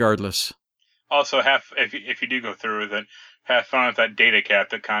me, regardless. Also, if you do go through with it, have fun with that data cap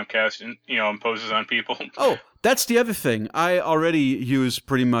that Comcast imposes on people. Oh, that's the other thing. I already use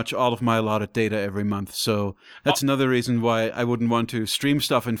pretty much all of my allotted data every month, so that's another reason why I wouldn't want to stream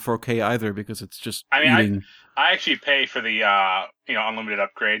stuff in 4K either, because it's just eating. I actually pay for the unlimited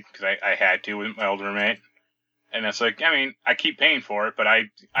upgrade because I had to with my old roommate, and it's like I keep paying for it, but I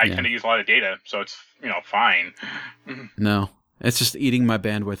tend to use a lot of data, so it's fine. No, it's just eating my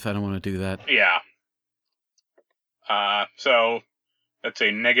bandwidth. I don't want to do that. Yeah. So that's a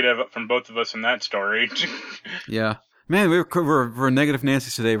negative from both of us in that story. Yeah, man, we're negative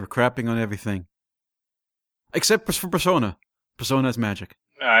Nancy's today. We're crapping on everything, except for Persona. Persona is magic.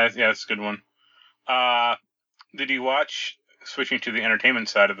 Yeah, that's a good one. Did you watch? Switching to the entertainment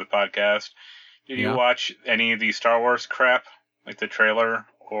side of the podcast, did you watch any of the Star Wars crap, like the trailer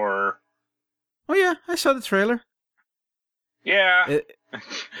or? Oh yeah, I saw the trailer. Yeah,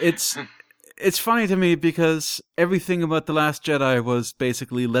 It's funny to me because everything about The Last Jedi was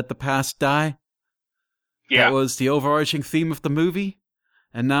basically let the past die. Yeah. That was the overarching theme of the movie.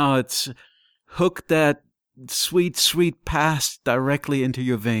 And now it's hook that sweet, sweet past directly into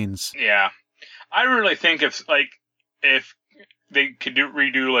your veins. Yeah. I really think if they could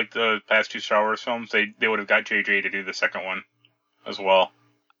redo like the past two Star Wars films, they would have got JJ to do the second one as well.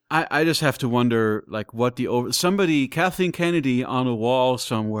 I just have to wonder like what Kathleen Kennedy on a wall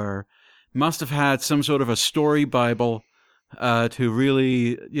somewhere must have had some sort of a story Bible to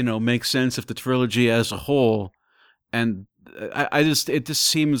really, make sense of the trilogy as a whole. And it just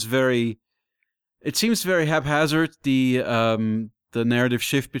seems very haphazard, the narrative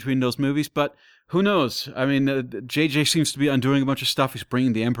shift between those movies. But who knows? I mean, JJ seems to be undoing a bunch of stuff. He's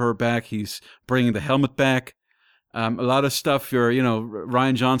bringing the Emperor back. He's bringing the helmet back. A lot of stuff.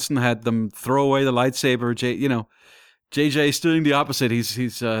 Rian Johnson had them throw away the lightsaber. JJ's doing the opposite.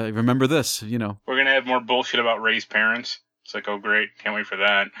 He's remember this, We're going to have more bullshit about Rey's parents. It's like, oh, great. Can't wait for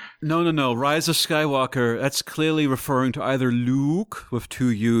that. No. Rise of Skywalker, that's clearly referring to either Luke with two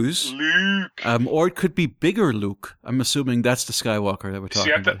U's. Luke. Or it could be bigger Luke. I'm assuming that's the Skywalker that we're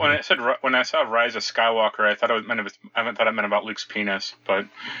talking about. When I saw Rise of Skywalker, I thought it meant about Luke's penis, but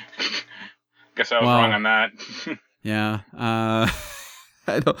guess I was wrong on that. Yeah.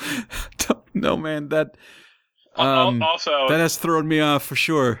 I don't know, man. That... also, that has thrown me off for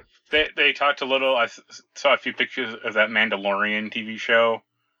sure. They talked a little. I saw a few pictures of that Mandalorian TV show.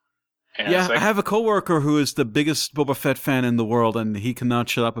 And I have a coworker who is the biggest Boba Fett fan in the world, and he cannot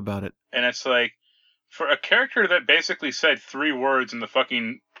shut up about it. And it's like, for a character that basically said 3 words in the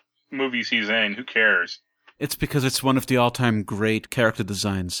fucking movies he's in, who cares? It's because it's one of the all-time great character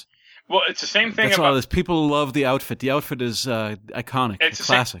designs. Well, it's the same thing. That's all it is. People love the outfit. The outfit is iconic. It's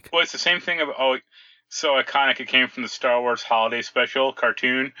classic. It's the same thing of so iconic it came from the Star Wars Holiday Special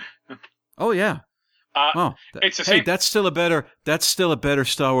cartoon. Oh yeah. It's the same. Hey, that's still a better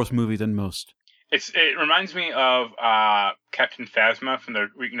Star Wars movie than most. It reminds me of Captain Phasma from the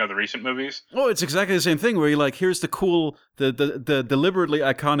recent movies. Oh, it's exactly the same thing where you're like, here's the cool, the deliberately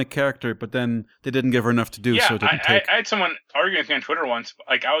iconic character, but then they didn't give her enough to do, so it didn't take. I had someone arguing with me on Twitter once.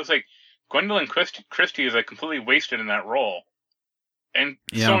 Like, I was like, Gwendolyn Christie is like completely wasted in that role. And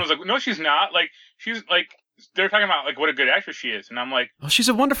someone was like, no, she's not. Like, she's like they're talking about like what a good actress she is, and I'm like, Oh, she's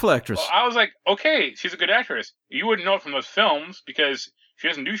a wonderful actress. well, I was like, okay, she's a good actress. You wouldn't know it from those films because she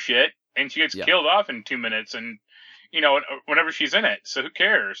doesn't do shit, and she gets killed off in 2 minutes, and whenever she's in it. So who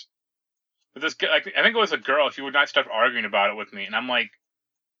cares? But this, I think it was a girl. She would not stop arguing about it with me, and I'm like,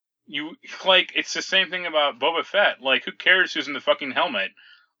 it's the same thing about Boba Fett. Like, who cares who's in the fucking helmet?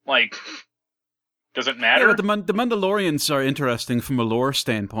 Like, does it matter? Yeah, but the Mandalorians are interesting from a lore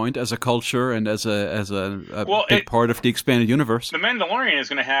standpoint, as a culture and as a big part of the expanded universe. The Mandalorian is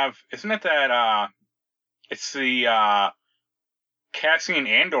going to have, isn't it that, it's the Cassian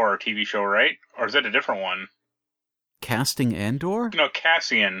Andor TV show, right? Or is that a different one? Casting Andor? No,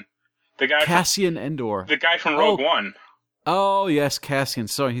 Cassian. Cassian Andor. The guy from Rogue One. Oh, yes, Cassian.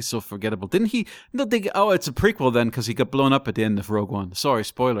 Sorry, he's so forgettable. Didn't he? No, it's a prequel then, because he got blown up at the end of Rogue One. Sorry,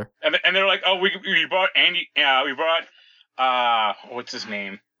 spoiler. And they're like, oh, we brought Andy, we brought, what's his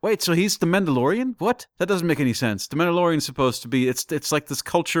name? Wait, so he's the Mandalorian? What? That doesn't make any sense. The Mandalorian is supposed to be, it's like this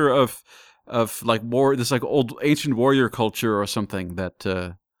culture of like this like old ancient warrior culture or something that,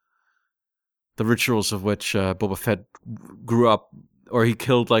 the rituals of which Boba Fett grew up, or he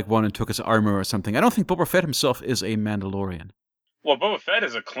killed like one and took his armor or something. I don't think Boba Fett himself is a Mandalorian. Well, Boba Fett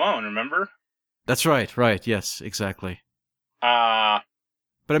is a clone, remember? That's right, yes, exactly. But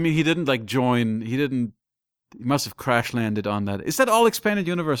I mean, he didn't like join, he must have crash landed on that. Is that all expanded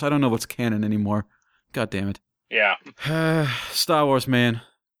universe? I don't know what's canon anymore. God damn it. Yeah. Star Wars, man.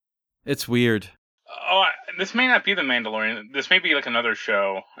 It's weird. Oh, this may not be The Mandalorian. This may be like another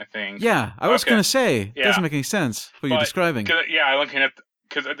show, I think. Yeah, I was going to say, it doesn't make any sense what you're describing. I'm looking at,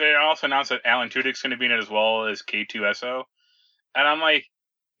 because they also announced that Alan Tudyk's going to be in it as well as K2SO. And I'm like,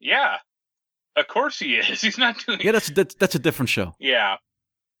 yeah, of course he is. He's not doing... Yeah, that's a different show. Yeah.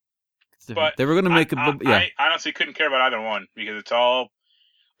 But they were going to make I honestly couldn't care about either one, because it's all,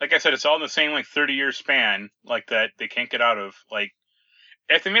 like I said, it's all in the same like 30-year span, like that they can't get out of. Like,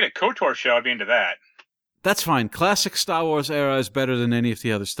 if they made a KOTOR show, I'd be into that. That's fine. Classic Star Wars era is better than any of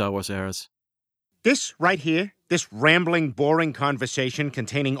the other Star Wars eras. This right here, this rambling, boring conversation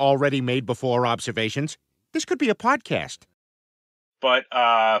containing already made-before observations, this could be a podcast. But,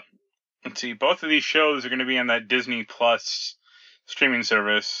 let's see, both of these shows are going to be on that Disney Plus streaming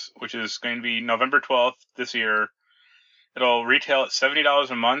service, which is going to be November 12th this year. It'll retail at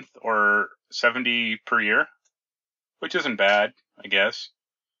 $70 a month or $70 per year, which isn't bad, I guess.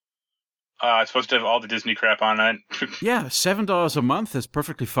 It's supposed to have all the Disney crap on it. Yeah, $7 a month is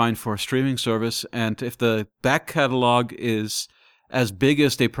perfectly fine for a streaming service, and if the back catalog is as big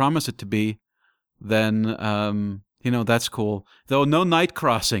as they promise it to be, then, that's cool. Though no Night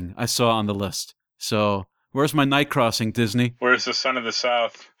Crossing I saw on the list. So, where's my Night Crossing, Disney? Where's the Son of the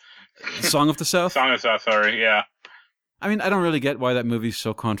South? Song of the South? Song of the South, sorry, yeah. I mean, I don't really get why that movie's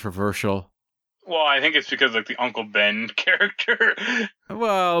so controversial. Well, I think it's because, like, the Uncle Ben character.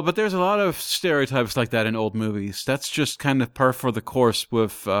 Well, but there's a lot of stereotypes like that in old movies. That's just kind of par for the course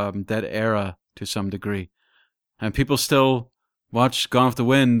with that era to some degree. And people still watch Gone with the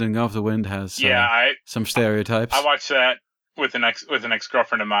Wind, and Gone with the Wind has some stereotypes. I watched that with an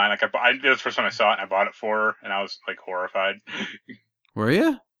ex-girlfriend of mine. Like, it was the first time I saw it, and I bought it for her, and I was, like, horrified. Were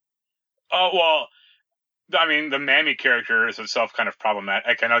you? Oh, well... I mean, the Mammy character is itself kind of problematic.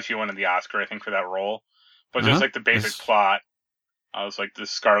 Like, I know she won the Oscar, I think, for that role. But just, like, the basic plot, I was like,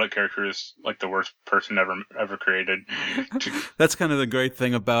 this Scarlet character is, like, the worst person ever created. That's kind of the great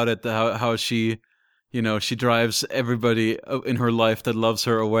thing about it, how she, she drives everybody in her life that loves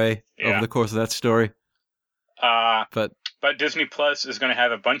her away over the course of that story. But Disney Plus is going to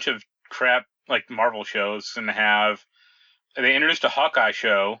have a bunch of crap, like, Marvel shows. They introduced a Hawkeye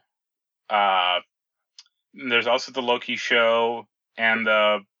show, there's also the Loki show and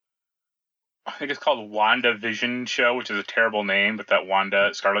I think it's called WandaVision show, which is a terrible name, but that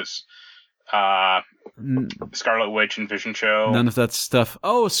Scarlet Witch and Vision show. None of that stuff.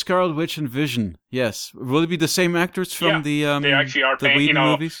 Oh, Scarlet Witch and Vision. Yes. Will it be the same actors from the they actually are paying,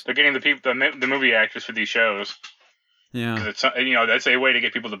 movies? They're getting the movie actors for these shows. Yeah. Because it's that's a way to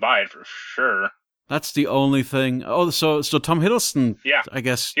get people to buy it for sure. That's the only thing. Oh, so Tom Hiddleston, I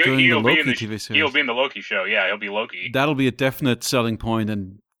guess, doing the Loki TV series. He'll be in the Loki show. Yeah, he'll be Loki. That'll be a definite selling point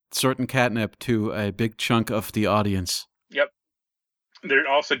and certain catnip to a big chunk of the audience. Yep. They're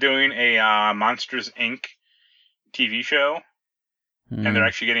also doing a Monsters, Inc. TV show. And they're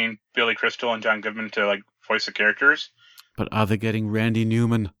actually getting Billy Crystal and John Goodman to like voice the characters. But are they getting Randy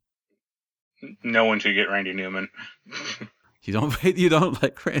Newman? No one should get Randy Newman. You don't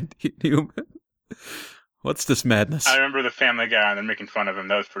like Randy Newman? What's this madness? I remember the Family Guy and they're making fun of him.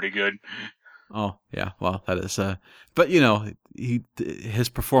 That was pretty good. Oh, yeah. Well, that is... but, his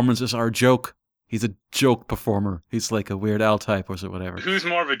performances are a joke. He's a joke performer. He's like a Weird Al type or whatever. Who's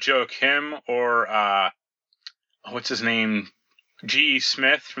more of a joke, him or what's his name? G.E.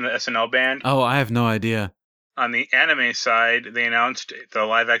 Smith from the SNL band? Oh, I have no idea. On the anime side, they announced the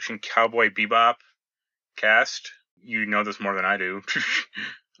live-action Cowboy Bebop cast. You know this more than I do,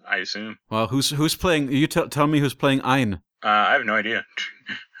 I assume. Well, who's playing? You tell me who's playing Ein. I have no idea.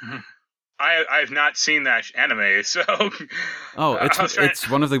 I've not seen that anime, so. Oh, it's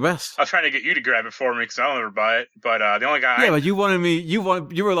one of the best. I was trying to get you to grab it for me because I'll never buy it. But the only guy. Yeah, but you wanted me. You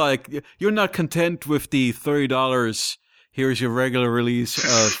were like, you're not content with the $30. Here's your regular release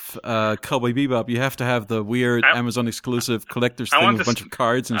of Cowboy Bebop. You have to have the weird Amazon exclusive collector's thing with a bunch of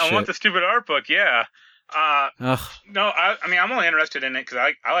cards and shit. I want the stupid art book. Yeah. No, I mean, I'm only interested in it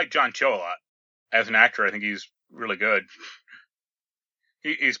because I like John Cho a lot as an actor. I think he's really good.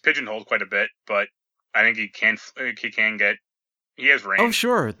 He's pigeonholed quite a bit, but I think he has range. Oh,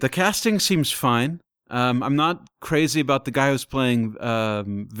 sure. The casting seems fine. I'm not crazy about the guy who's playing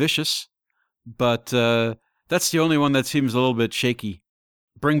Vicious, but that's the only one that seems a little bit shaky.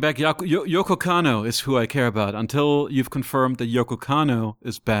 Bring back Yoko Kanno is who I care about. Until you've confirmed that Yoko Kanno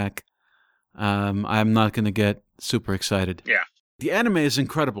is back, I'm not going to get super excited. Yeah. The anime is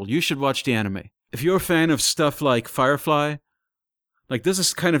incredible. You should watch the anime. If you're a fan of stuff like Firefly, like this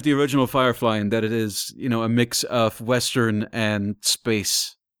is kind of the original Firefly in that it is, a mix of Western and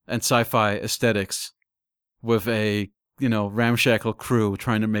space and sci-fi aesthetics with a, ramshackle crew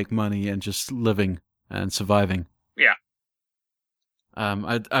trying to make money and just living and surviving. Yeah.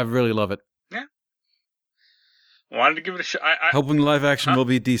 I really love it. Yeah. Wanted to give it a shot. Hoping live action will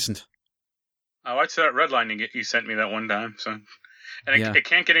be decent. I watched that Redline you sent me that one time, so. And it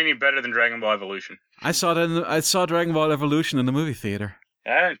can't get any better than Dragon Ball Evolution. I saw Dragon Ball Evolution in the movie theater.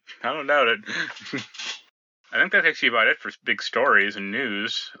 I don't doubt it. I think that's actually about it for big stories and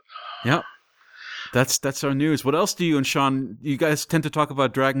news. Yep. That's our news. What else do you and Sean, you guys tend to talk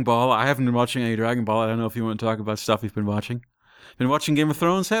about Dragon Ball? I haven't been watching any Dragon Ball. I don't know if you want to talk about stuff you've been watching. Been watching Game of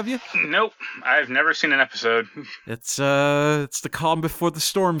Thrones, have you? Nope. I've never seen an episode. It's the calm before the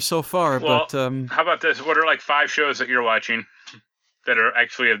storm so far. Well, but how about this? What are like 5 shows that you're watching that are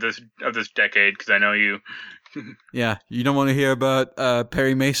actually of this decade? Because I know you. Yeah, you don't want to hear about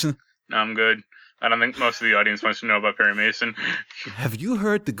Perry Mason? No, I'm good. I don't think most of the audience wants to know about Perry Mason. Have you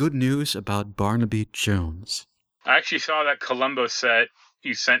heard the good news about Barnaby Jones? I actually saw that Columbo set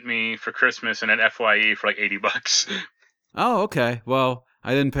you sent me for Christmas and at FYE for like $80. Oh, okay. Well,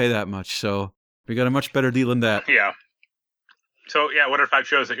 I didn't pay that much, so we got a much better deal than that. Yeah. So, yeah, what are 5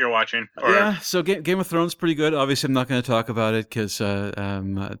 shows that you're watching? Yeah, so Game of Thrones is pretty good. Obviously, I'm not going to talk about it because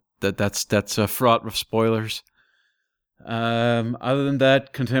that's fraught with spoilers. Other than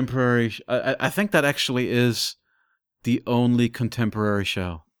that, contemporary... I think that actually is the only contemporary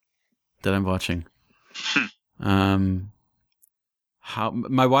show that I'm watching. My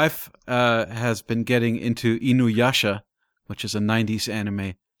wife has been getting into Inuyasha, which is a 90s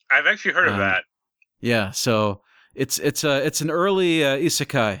anime. I've actually heard of that. Yeah, so it's an early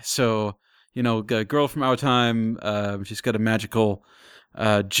isekai. So, a girl from our time, she's got a magical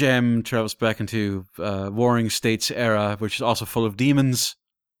gem, travels back into Warring States era, which is also full of demons.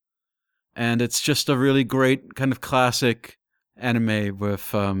 And it's just a really great kind of classic anime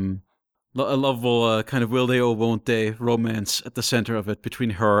with a lovable kind of will they or won't they romance at the center of it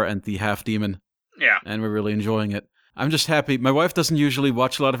between her and the half-demon. Yeah. And we're really enjoying it. I'm just happy. My wife doesn't usually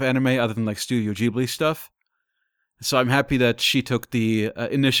watch a lot of anime other than like Studio Ghibli stuff. So I'm happy that she took the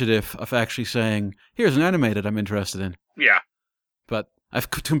initiative of actually saying, here's an anime that I'm interested in. Yeah. But I've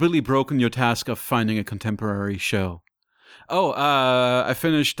completely broken your task of finding a contemporary show. Oh, I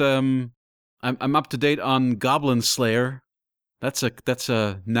finished, I'm up to date on Goblin Slayer. That's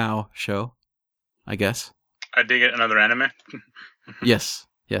a now show, I guess. I dig it. Another anime? Yes.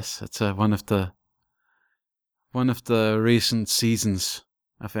 It's one of the recent seasons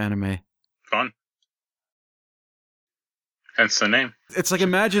of anime. Fun. Hence the name. It's like,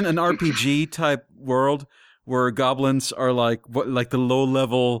 imagine an RPG type world where goblins are like the low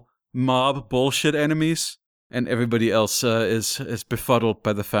level mob bullshit enemies, and everybody else is befuddled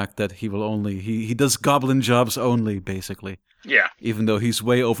by the fact that he does goblin jobs only, basically. Yeah. Even though he's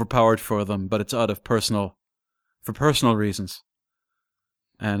way overpowered for them, but it's out of personal reasons.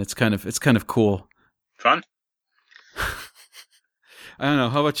 And it's kind of cool. Fun. I don't know.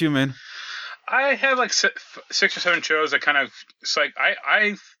 How about you, man? I have like 6 or 7 shows that kind of, it's like,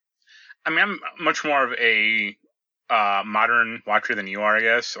 I mean, I'm much more of a modern watcher than you are, I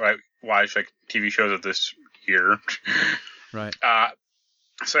guess. I watch like TV shows of this year. Right.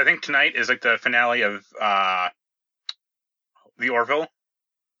 So I think tonight is like the finale of The Orville.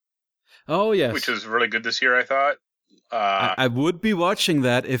 Oh, yes. which was really good this year, I thought. I would be watching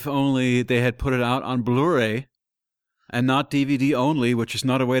that if only they had put it out on Blu-ray and not DVD only, which is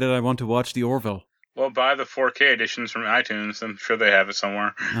not a way that I want to watch The Orville. Well, buy the 4K editions from iTunes. I'm sure they have it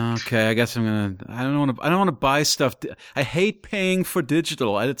somewhere. Okay, I guess I'm gonna. I don't want to buy stuff. I hate paying for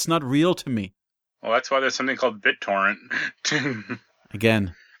digital. It's not real to me. Well, that's why there's something called BitTorrent.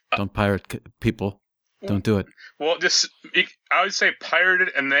 Again, don't pirate people. Don't do it. Well, I would say pirate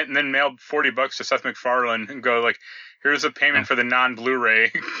it and then mail $40 to Seth MacFarlane and go like, here's a payment for the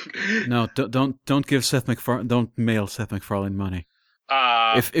non-Blu-ray. No, don't give Seth MacFarlane. Don't mail Seth MacFarlane money.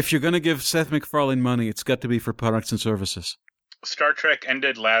 If you're gonna give Seth MacFarlane money, it's got to be for products and services. Star Trek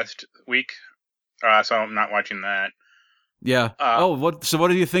ended last week, so I'm not watching that. Yeah. So what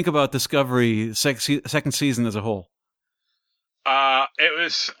do you think about Discovery second season as a whole? It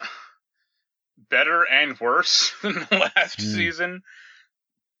was better and worse than the last season.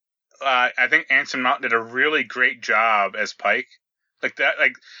 I think Anson Mount did a really great job as Pike. Like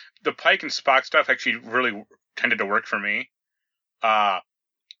the Pike and Spock stuff actually really tended to work for me.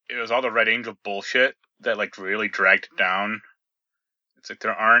 It was all the Red Angel bullshit that like really dragged it down. It's like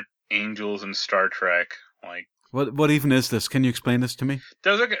there aren't angels in Star Trek. Like what even is this? Can you explain this to me?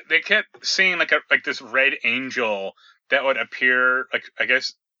 They kept seeing like this red angel that would appear it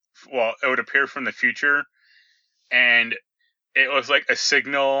would appear from the future, and it was like a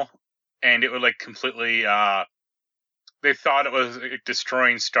signal, and it would like completely. They thought it was like,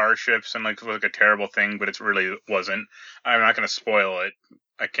 destroying starships and like was like a terrible thing, but it really wasn't. I'm not going to spoil it.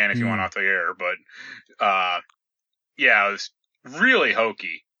 I can if you want off the air, but yeah, it was really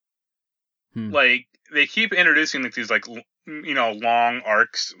hokey. Like they keep introducing like these like long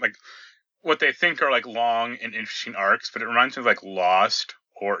arcs, like what they think are like long and interesting arcs, but it reminds me of like Lost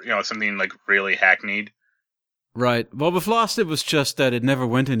or something like really hackneyed. Right. Well, with Lost, it was just that it never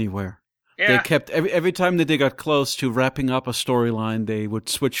went anywhere. Yeah. They kept every time that they got close to wrapping up a storyline, they would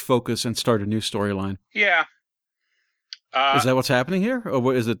switch focus and start a new storyline. Yeah. Is that what's happening here, or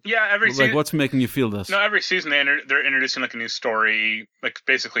what is it? Yeah, every season. Like, what's making you feel this? No, every season they're introducing like a new story, like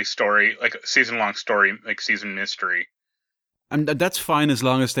basically story, like a season-long story, like season mystery. And that's fine as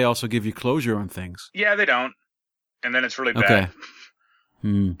long as they also give you closure on things. Yeah, they don't, and then it's really okay.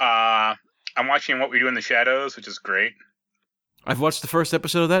 bad. I'm watching What We Do in the Shadows, which is great. I've watched the first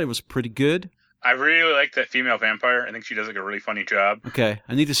episode of that. It was pretty good. I really like that female vampire. I think she does like a really funny job. Okay,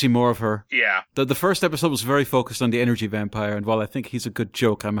 I need to see more of her. Yeah. The first episode was very focused on the energy vampire, and while I think he's a good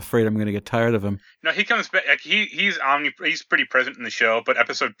joke, I'm afraid I'm going to get tired of him. No, he comes back. Like, he's pretty present in the show, but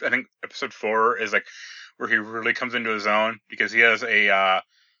episode 4 is like where he really comes into his own because he has a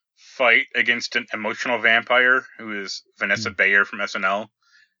fight against an emotional vampire who is Vanessa Bayer from SNL.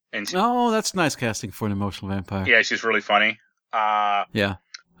 And that's nice casting for an emotional vampire. Yeah, she's really funny. Yeah.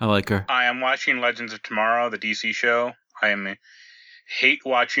 I like her. I am watching Legends of Tomorrow, the DC show. I hate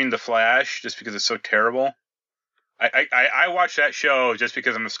watching The Flash just because it's so terrible. I watch that show just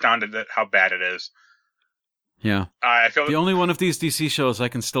because I'm astounded at how bad it is. Yeah. I feel the only one of these DC shows I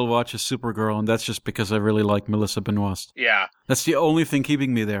can still watch is Supergirl, and that's just because I really like Melissa Benoist. Yeah. That's the only thing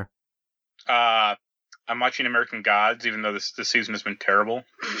keeping me there. I'm watching American Gods, even though this season has been terrible.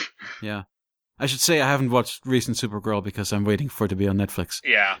 Yeah. I should say I haven't watched recent Supergirl because I'm waiting for it to be on Netflix.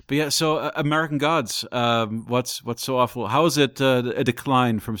 Yeah. But yeah, so American Gods, what's so awful? How is it a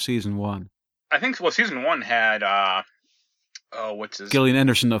decline from season 1? I think, season 1 had, what's his... Gillian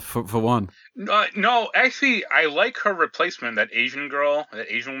Anderson for one. No, actually, I like her replacement, that Asian girl,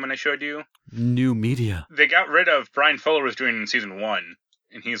 that Asian woman I showed you. New media. They got rid of, Brian Fuller was doing in season 1,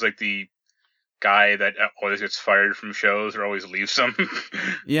 and he's like the guy that always gets fired from shows or always leaves them.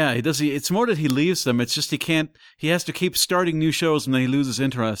 Yeah, he does. It's more that he leaves them. It's just he has to keep starting new shows and then he loses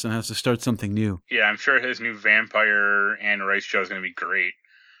interest and has to start something new. Yeah, I'm sure his new vampire Anne Rice show is going to be great.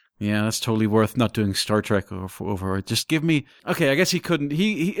 Yeah, that's totally worth not doing Star Trek over it. Just give me... Okay, I guess he couldn't...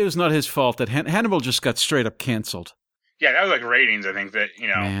 It was not his fault that Hannibal just got straight up canceled. Yeah, that was like ratings, I think, that,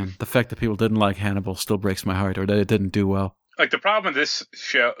 Man, the fact that people didn't like Hannibal still breaks my heart, or that it didn't do well. Like, the problem with this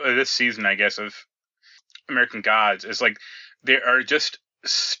show, this season, I guess, of American Gods is, like, they are just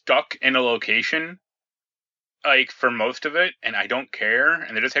stuck in a location, like, for most of it, and I don't care,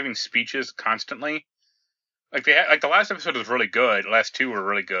 and they're just having speeches constantly. Like, the last episode was really good, the last 2 were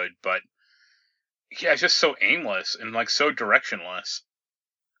really good, but, yeah, it's just so aimless and, like, so directionless.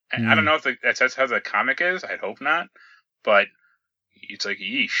 And I don't know if that's how the comic is, I hope not, but it's like,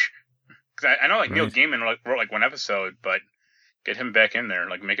 yeesh. Because I know, like, Neil Gaiman wrote, like, 1 episode, but get him back in there,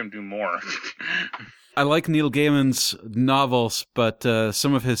 like, make him do more. I like Neil Gaiman's novels, but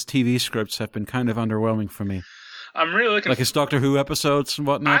some of his TV scripts have been kind of underwhelming for me. I'm really looking like his Doctor Who episodes and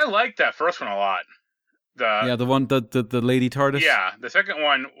whatnot. I liked that first one a lot. The one the Lady TARDIS. Yeah, the second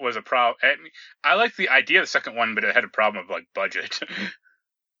one was a problem. I liked the idea of the second one, but it had a problem of like budget.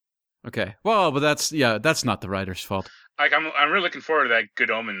 Okay. Well, but that's not the writer's fault. Like I'm really looking forward to that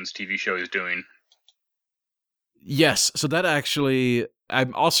Good Omens TV show he's doing. Yes. So that actually,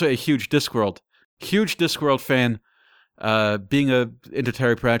 I'm also a huge Discworld fan. Being into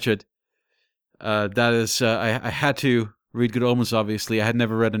Terry Pratchett, that is, I had to read Good Omens. Obviously, I had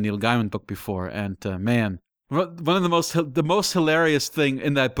never read a Neil Gaiman book before, and man, one of the most hilarious thing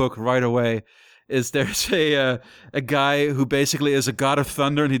in that book right away is there's a guy who basically is a god of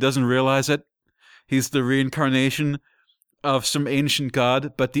thunder and he doesn't realize it. He's the reincarnation of some ancient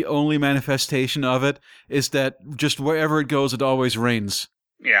god, but the only manifestation of it is that just wherever it goes, it always rains.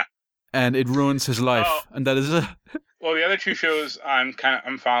 Yeah, and it ruins his life, and that is a. Well, the other two shows I'm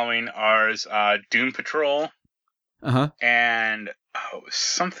following are Doom Patrol, and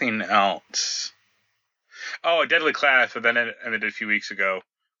something else. Oh, Deadly Class, but then it ended a few weeks ago.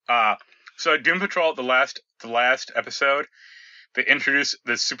 So Doom Patrol, the last episode, they introduced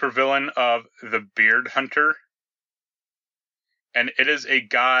the supervillain of the Beard Hunter, and it is a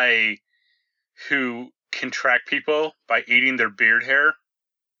guy who can track people by eating their beard hair.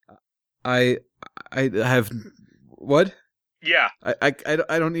 I have what? Yeah,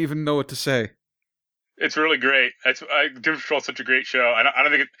 I don't even know what to say. It's really great. Doom Patrol is such a great show. I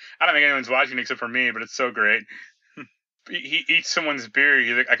don't think anyone's watching except for me, but it's so great. He eats someone's beard.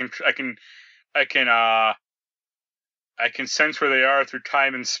 He's like, I can sense where they are through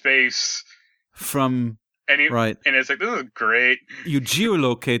time and space. Right. And it's like, this is great. You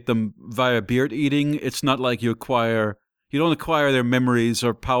geolocate them via beard eating. It's not like you don't acquire their memories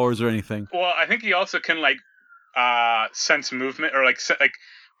or powers or anything. Well, I think he also can sense movement or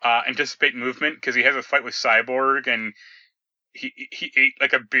anticipate movement because he has a fight with Cyborg and he ate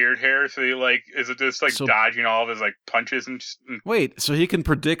like a beard hair, so he is just dodging all of his punches and. Wait, so he can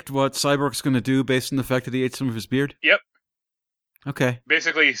predict what Cyborg's going to do based on the fact that he ate some of his beard? Yep. Okay.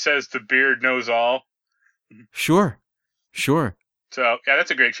 Basically, he says the beard knows all. Sure. So yeah,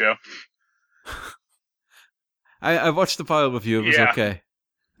 that's a great show. I watched the pilot with you. It was okay.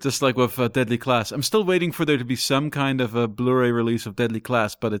 Just like with Deadly Class. I'm still waiting for there to be some kind of a Blu-ray release of Deadly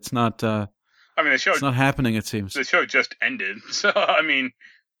Class, but it's not. The show. It's not happening. It seems the show just ended. So I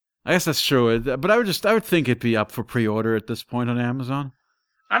guess that's true. But I would think it'd be up for pre-order at this point on Amazon.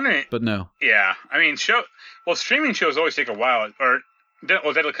 But no. Yeah, streaming shows always take a while.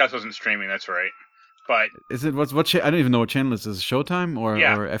 Deadly Class wasn't streaming. That's right. But is it what? I don't even know what channel this is. Showtime or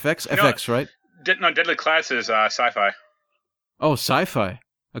FX? No, FX, right? Deadly Class is Sci-Fi. Oh, Sci-Fi.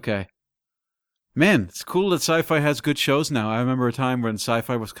 Okay. Man, it's cool that Sci-Fi has good shows now. I remember a time when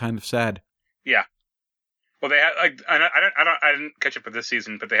Sci-Fi was kind of sad. Yeah. Well, they have I didn't catch up with this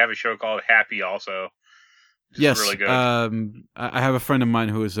season, but they have a show called Happy also. Yes. Really good. I have a friend of mine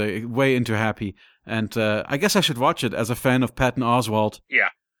who is way into Happy, and I guess I should watch it as a fan of Patton Oswalt. Yeah.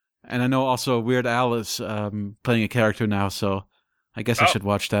 And I know also Weird Al is playing a character now, so I guess I should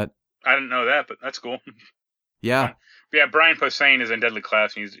watch that. I didn't know that, but that's cool. Yeah. Yeah, Brian Posehn is in Deadly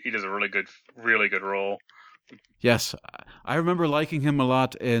Class, and he does a really good role. Yes. I remember liking him a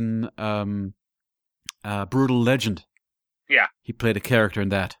lot in Brutal Legend. Yeah. He played a character in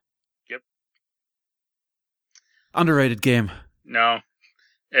that. Yep. Underrated game. No.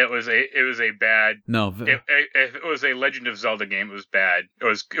 It was a bad. No. If it was a Legend of Zelda game, it was bad. It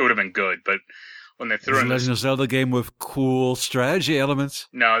would have been good, but when they threw in a Legend of Zelda game with cool strategy elements.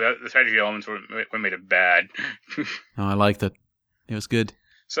 No, the strategy elements what made it bad. No, I liked it. It was good.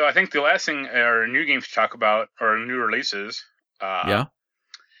 So I think the last thing are new games to talk about or new releases. Let's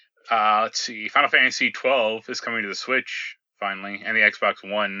see. Final Fantasy 12 is coming to the Switch finally and the Xbox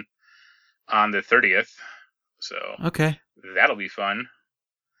One on the 30th. So okay, that'll be fun.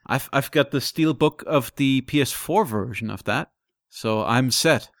 I've got the steelbook of the PS4 version of that, so I'm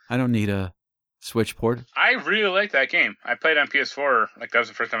set. I don't need a Switch port. I really like that game. I played on PS4. That was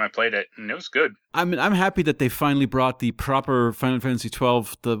the first time I played it, and it was good. I'm happy that they finally brought the proper Final Fantasy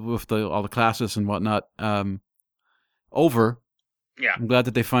 12 with all the classes and whatnot over. Yeah, I'm glad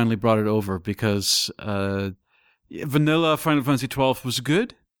that they finally brought it over because vanilla Final Fantasy 12 was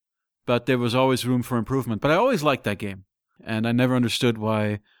good, but there was always room for improvement. But I always liked that game, and I never understood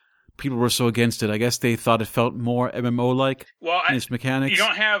why people were so against it. I guess they thought it felt more MMO-like in its mechanics. You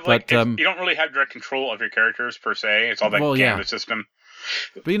don't have you don't really have direct control of your characters per se. It's all that canvas system.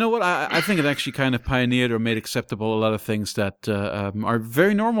 But you know what? I think it actually kind of pioneered or made acceptable a lot of things that are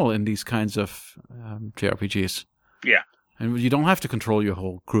very normal in these kinds of JRPGs. Yeah. And you don't have to control your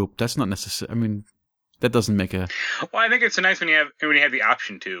whole group. That's not necessary. I mean, That doesn't make a... Well, I think it's nice when you have the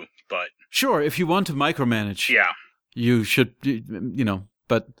option to, but... Sure, if you want to micromanage, yeah, you should,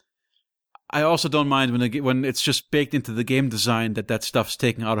 but I also don't mind when it's just baked into the game design that stuff's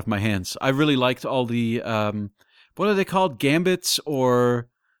taken out of my hands. I really liked all the, what are they called? Gambits? Or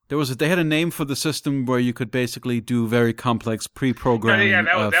they had a name for the system where you could basically do very complex pre-programming. Yeah,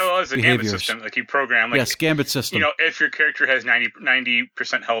 that was a behaviors. Gambit system. Like you program, yes, Gambit system. If your character has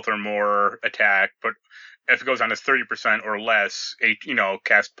 90% health or more attack, but if it goes on to 30% or less,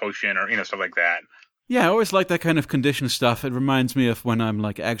 cast potion or stuff like that. Yeah, I always like that kind of condition stuff. It reminds me of when I'm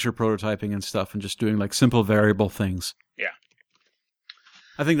like Azure prototyping and stuff and just doing like simple variable things. Yeah.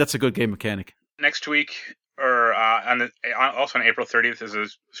 I think that's a good game mechanic. Next week, or also on April 30th, is a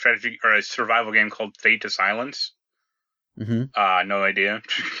strategy or a survival game called Fade to Silence. Mm-hmm. No idea.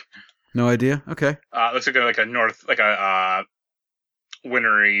 No idea? Okay. Looks like a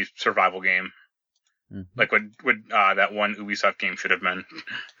wintery survival game. Mm-hmm. Like what that one Ubisoft game should have been.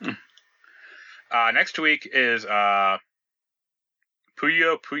 Next week is Puyo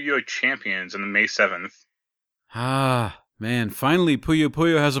Puyo Champions on the May 7th. Ah, man. Finally, Puyo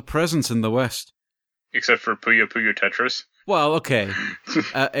Puyo has a presence in the West. Except for Puyo Puyo Tetris. Well, okay.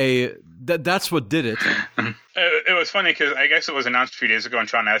 That's what did it. It was funny because I guess it was announced a few days ago and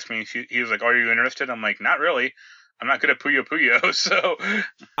Sean asked me, he was like, are you interested? I'm like, not really. I'm not good at Puyo Puyo, so...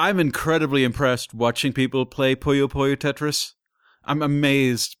 I'm incredibly impressed watching people play Puyo Puyo Tetris. I'm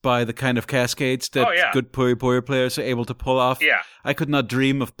amazed by the kind of cascades that good Puyo Puyo players are able to pull off. Yeah. I could not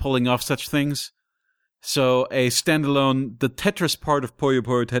dream of pulling off such things. So a standalone, the Tetris part of Puyo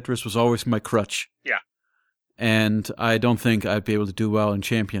Puyo Tetris was always my crutch. Yeah. And I don't think I'd be able to do well in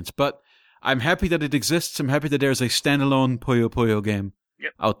Champions. But I'm happy that it exists. I'm happy that there's a standalone Puyo Puyo game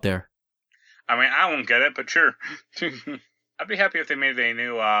out there. I mean, I won't get it, but sure. I'd be happy if they made a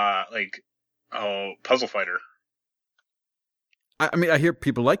new, puzzle fighter. I mean, I hear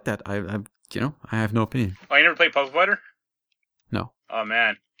people like that. I have no opinion. Oh, you never played Puzzle Fighter? No. Oh,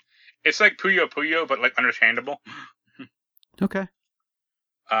 man. It's like Puyo Puyo, but, like, understandable. Okay.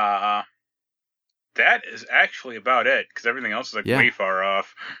 That is actually about it, because everything else is, like, way far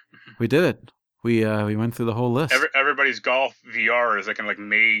off. We did it. We went through the whole list. Everybody's golf VR is, like, in, like,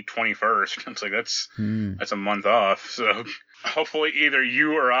 May 21st. It's like, that's a month off, so... Hopefully, either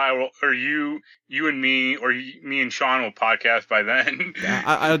you or I will, or you and me, or me and Sean will podcast by then.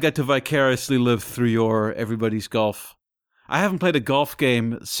 I'll get to vicariously live through your Everybody's Golf. I haven't played a golf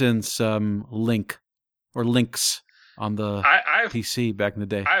game since Link, or Lynx, on the PC back in the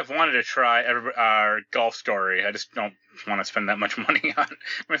day. I've wanted to try our Golf Story. I just don't want to spend that much money on it.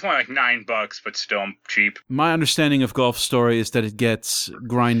 I mean, it's only like $9, but still cheap. My understanding of Golf Story is that it gets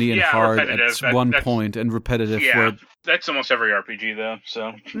grindy and hard at one point and repetitive. Yeah, that's almost every RPG though.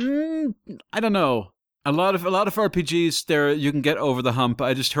 So I don't know. A lot of RPGs there you can get over the hump.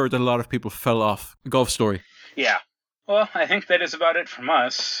 I just heard that a lot of people fell off Golf Story. Yeah. Well, I think that is about it from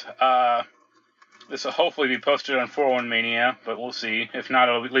us. This will hopefully be posted on 401 Mania, but we'll see. If not,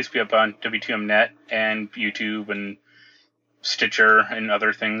 it'll at least be up on W2Mnet and YouTube and Stitcher and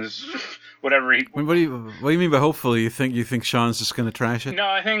other things. Whatever. What do you mean by hopefully? You think Sean's just going to trash it? No,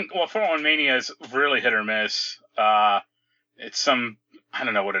 I think 401 Mania is really hit or miss. It's some, I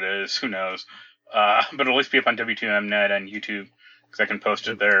don't know what it is. Who knows? But it'll at least be up on W2Mnet and YouTube because I can post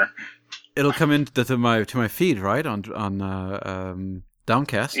it there. It'll come into my feed, right? On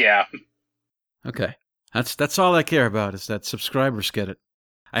Downcast. Yeah. Okay. That's all I care about is that subscribers get it.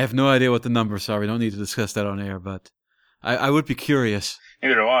 I have no idea what the numbers are. We don't need to discuss that on air, but I would be curious.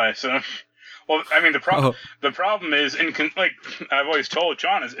 Neither do I. So, well, I mean, the problem is like I've always told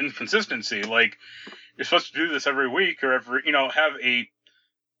John is inconsistency. Like you're supposed to do this every week or every have a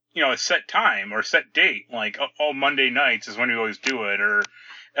a set time or set date. Like all Monday nights is when we always do it, or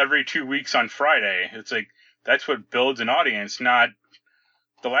every 2 weeks on Friday. It's like that's what builds an audience. Not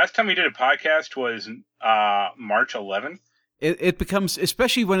the last time we did a podcast was March 11th. It becomes,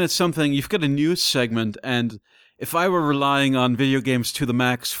 especially when it's something you've got a news segment, and if I were relying on video games to the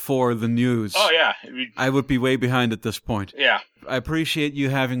max for the news, I would be way behind at this point. Yeah. I appreciate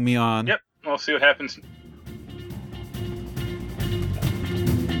you having me on. Yep. We'll see what happens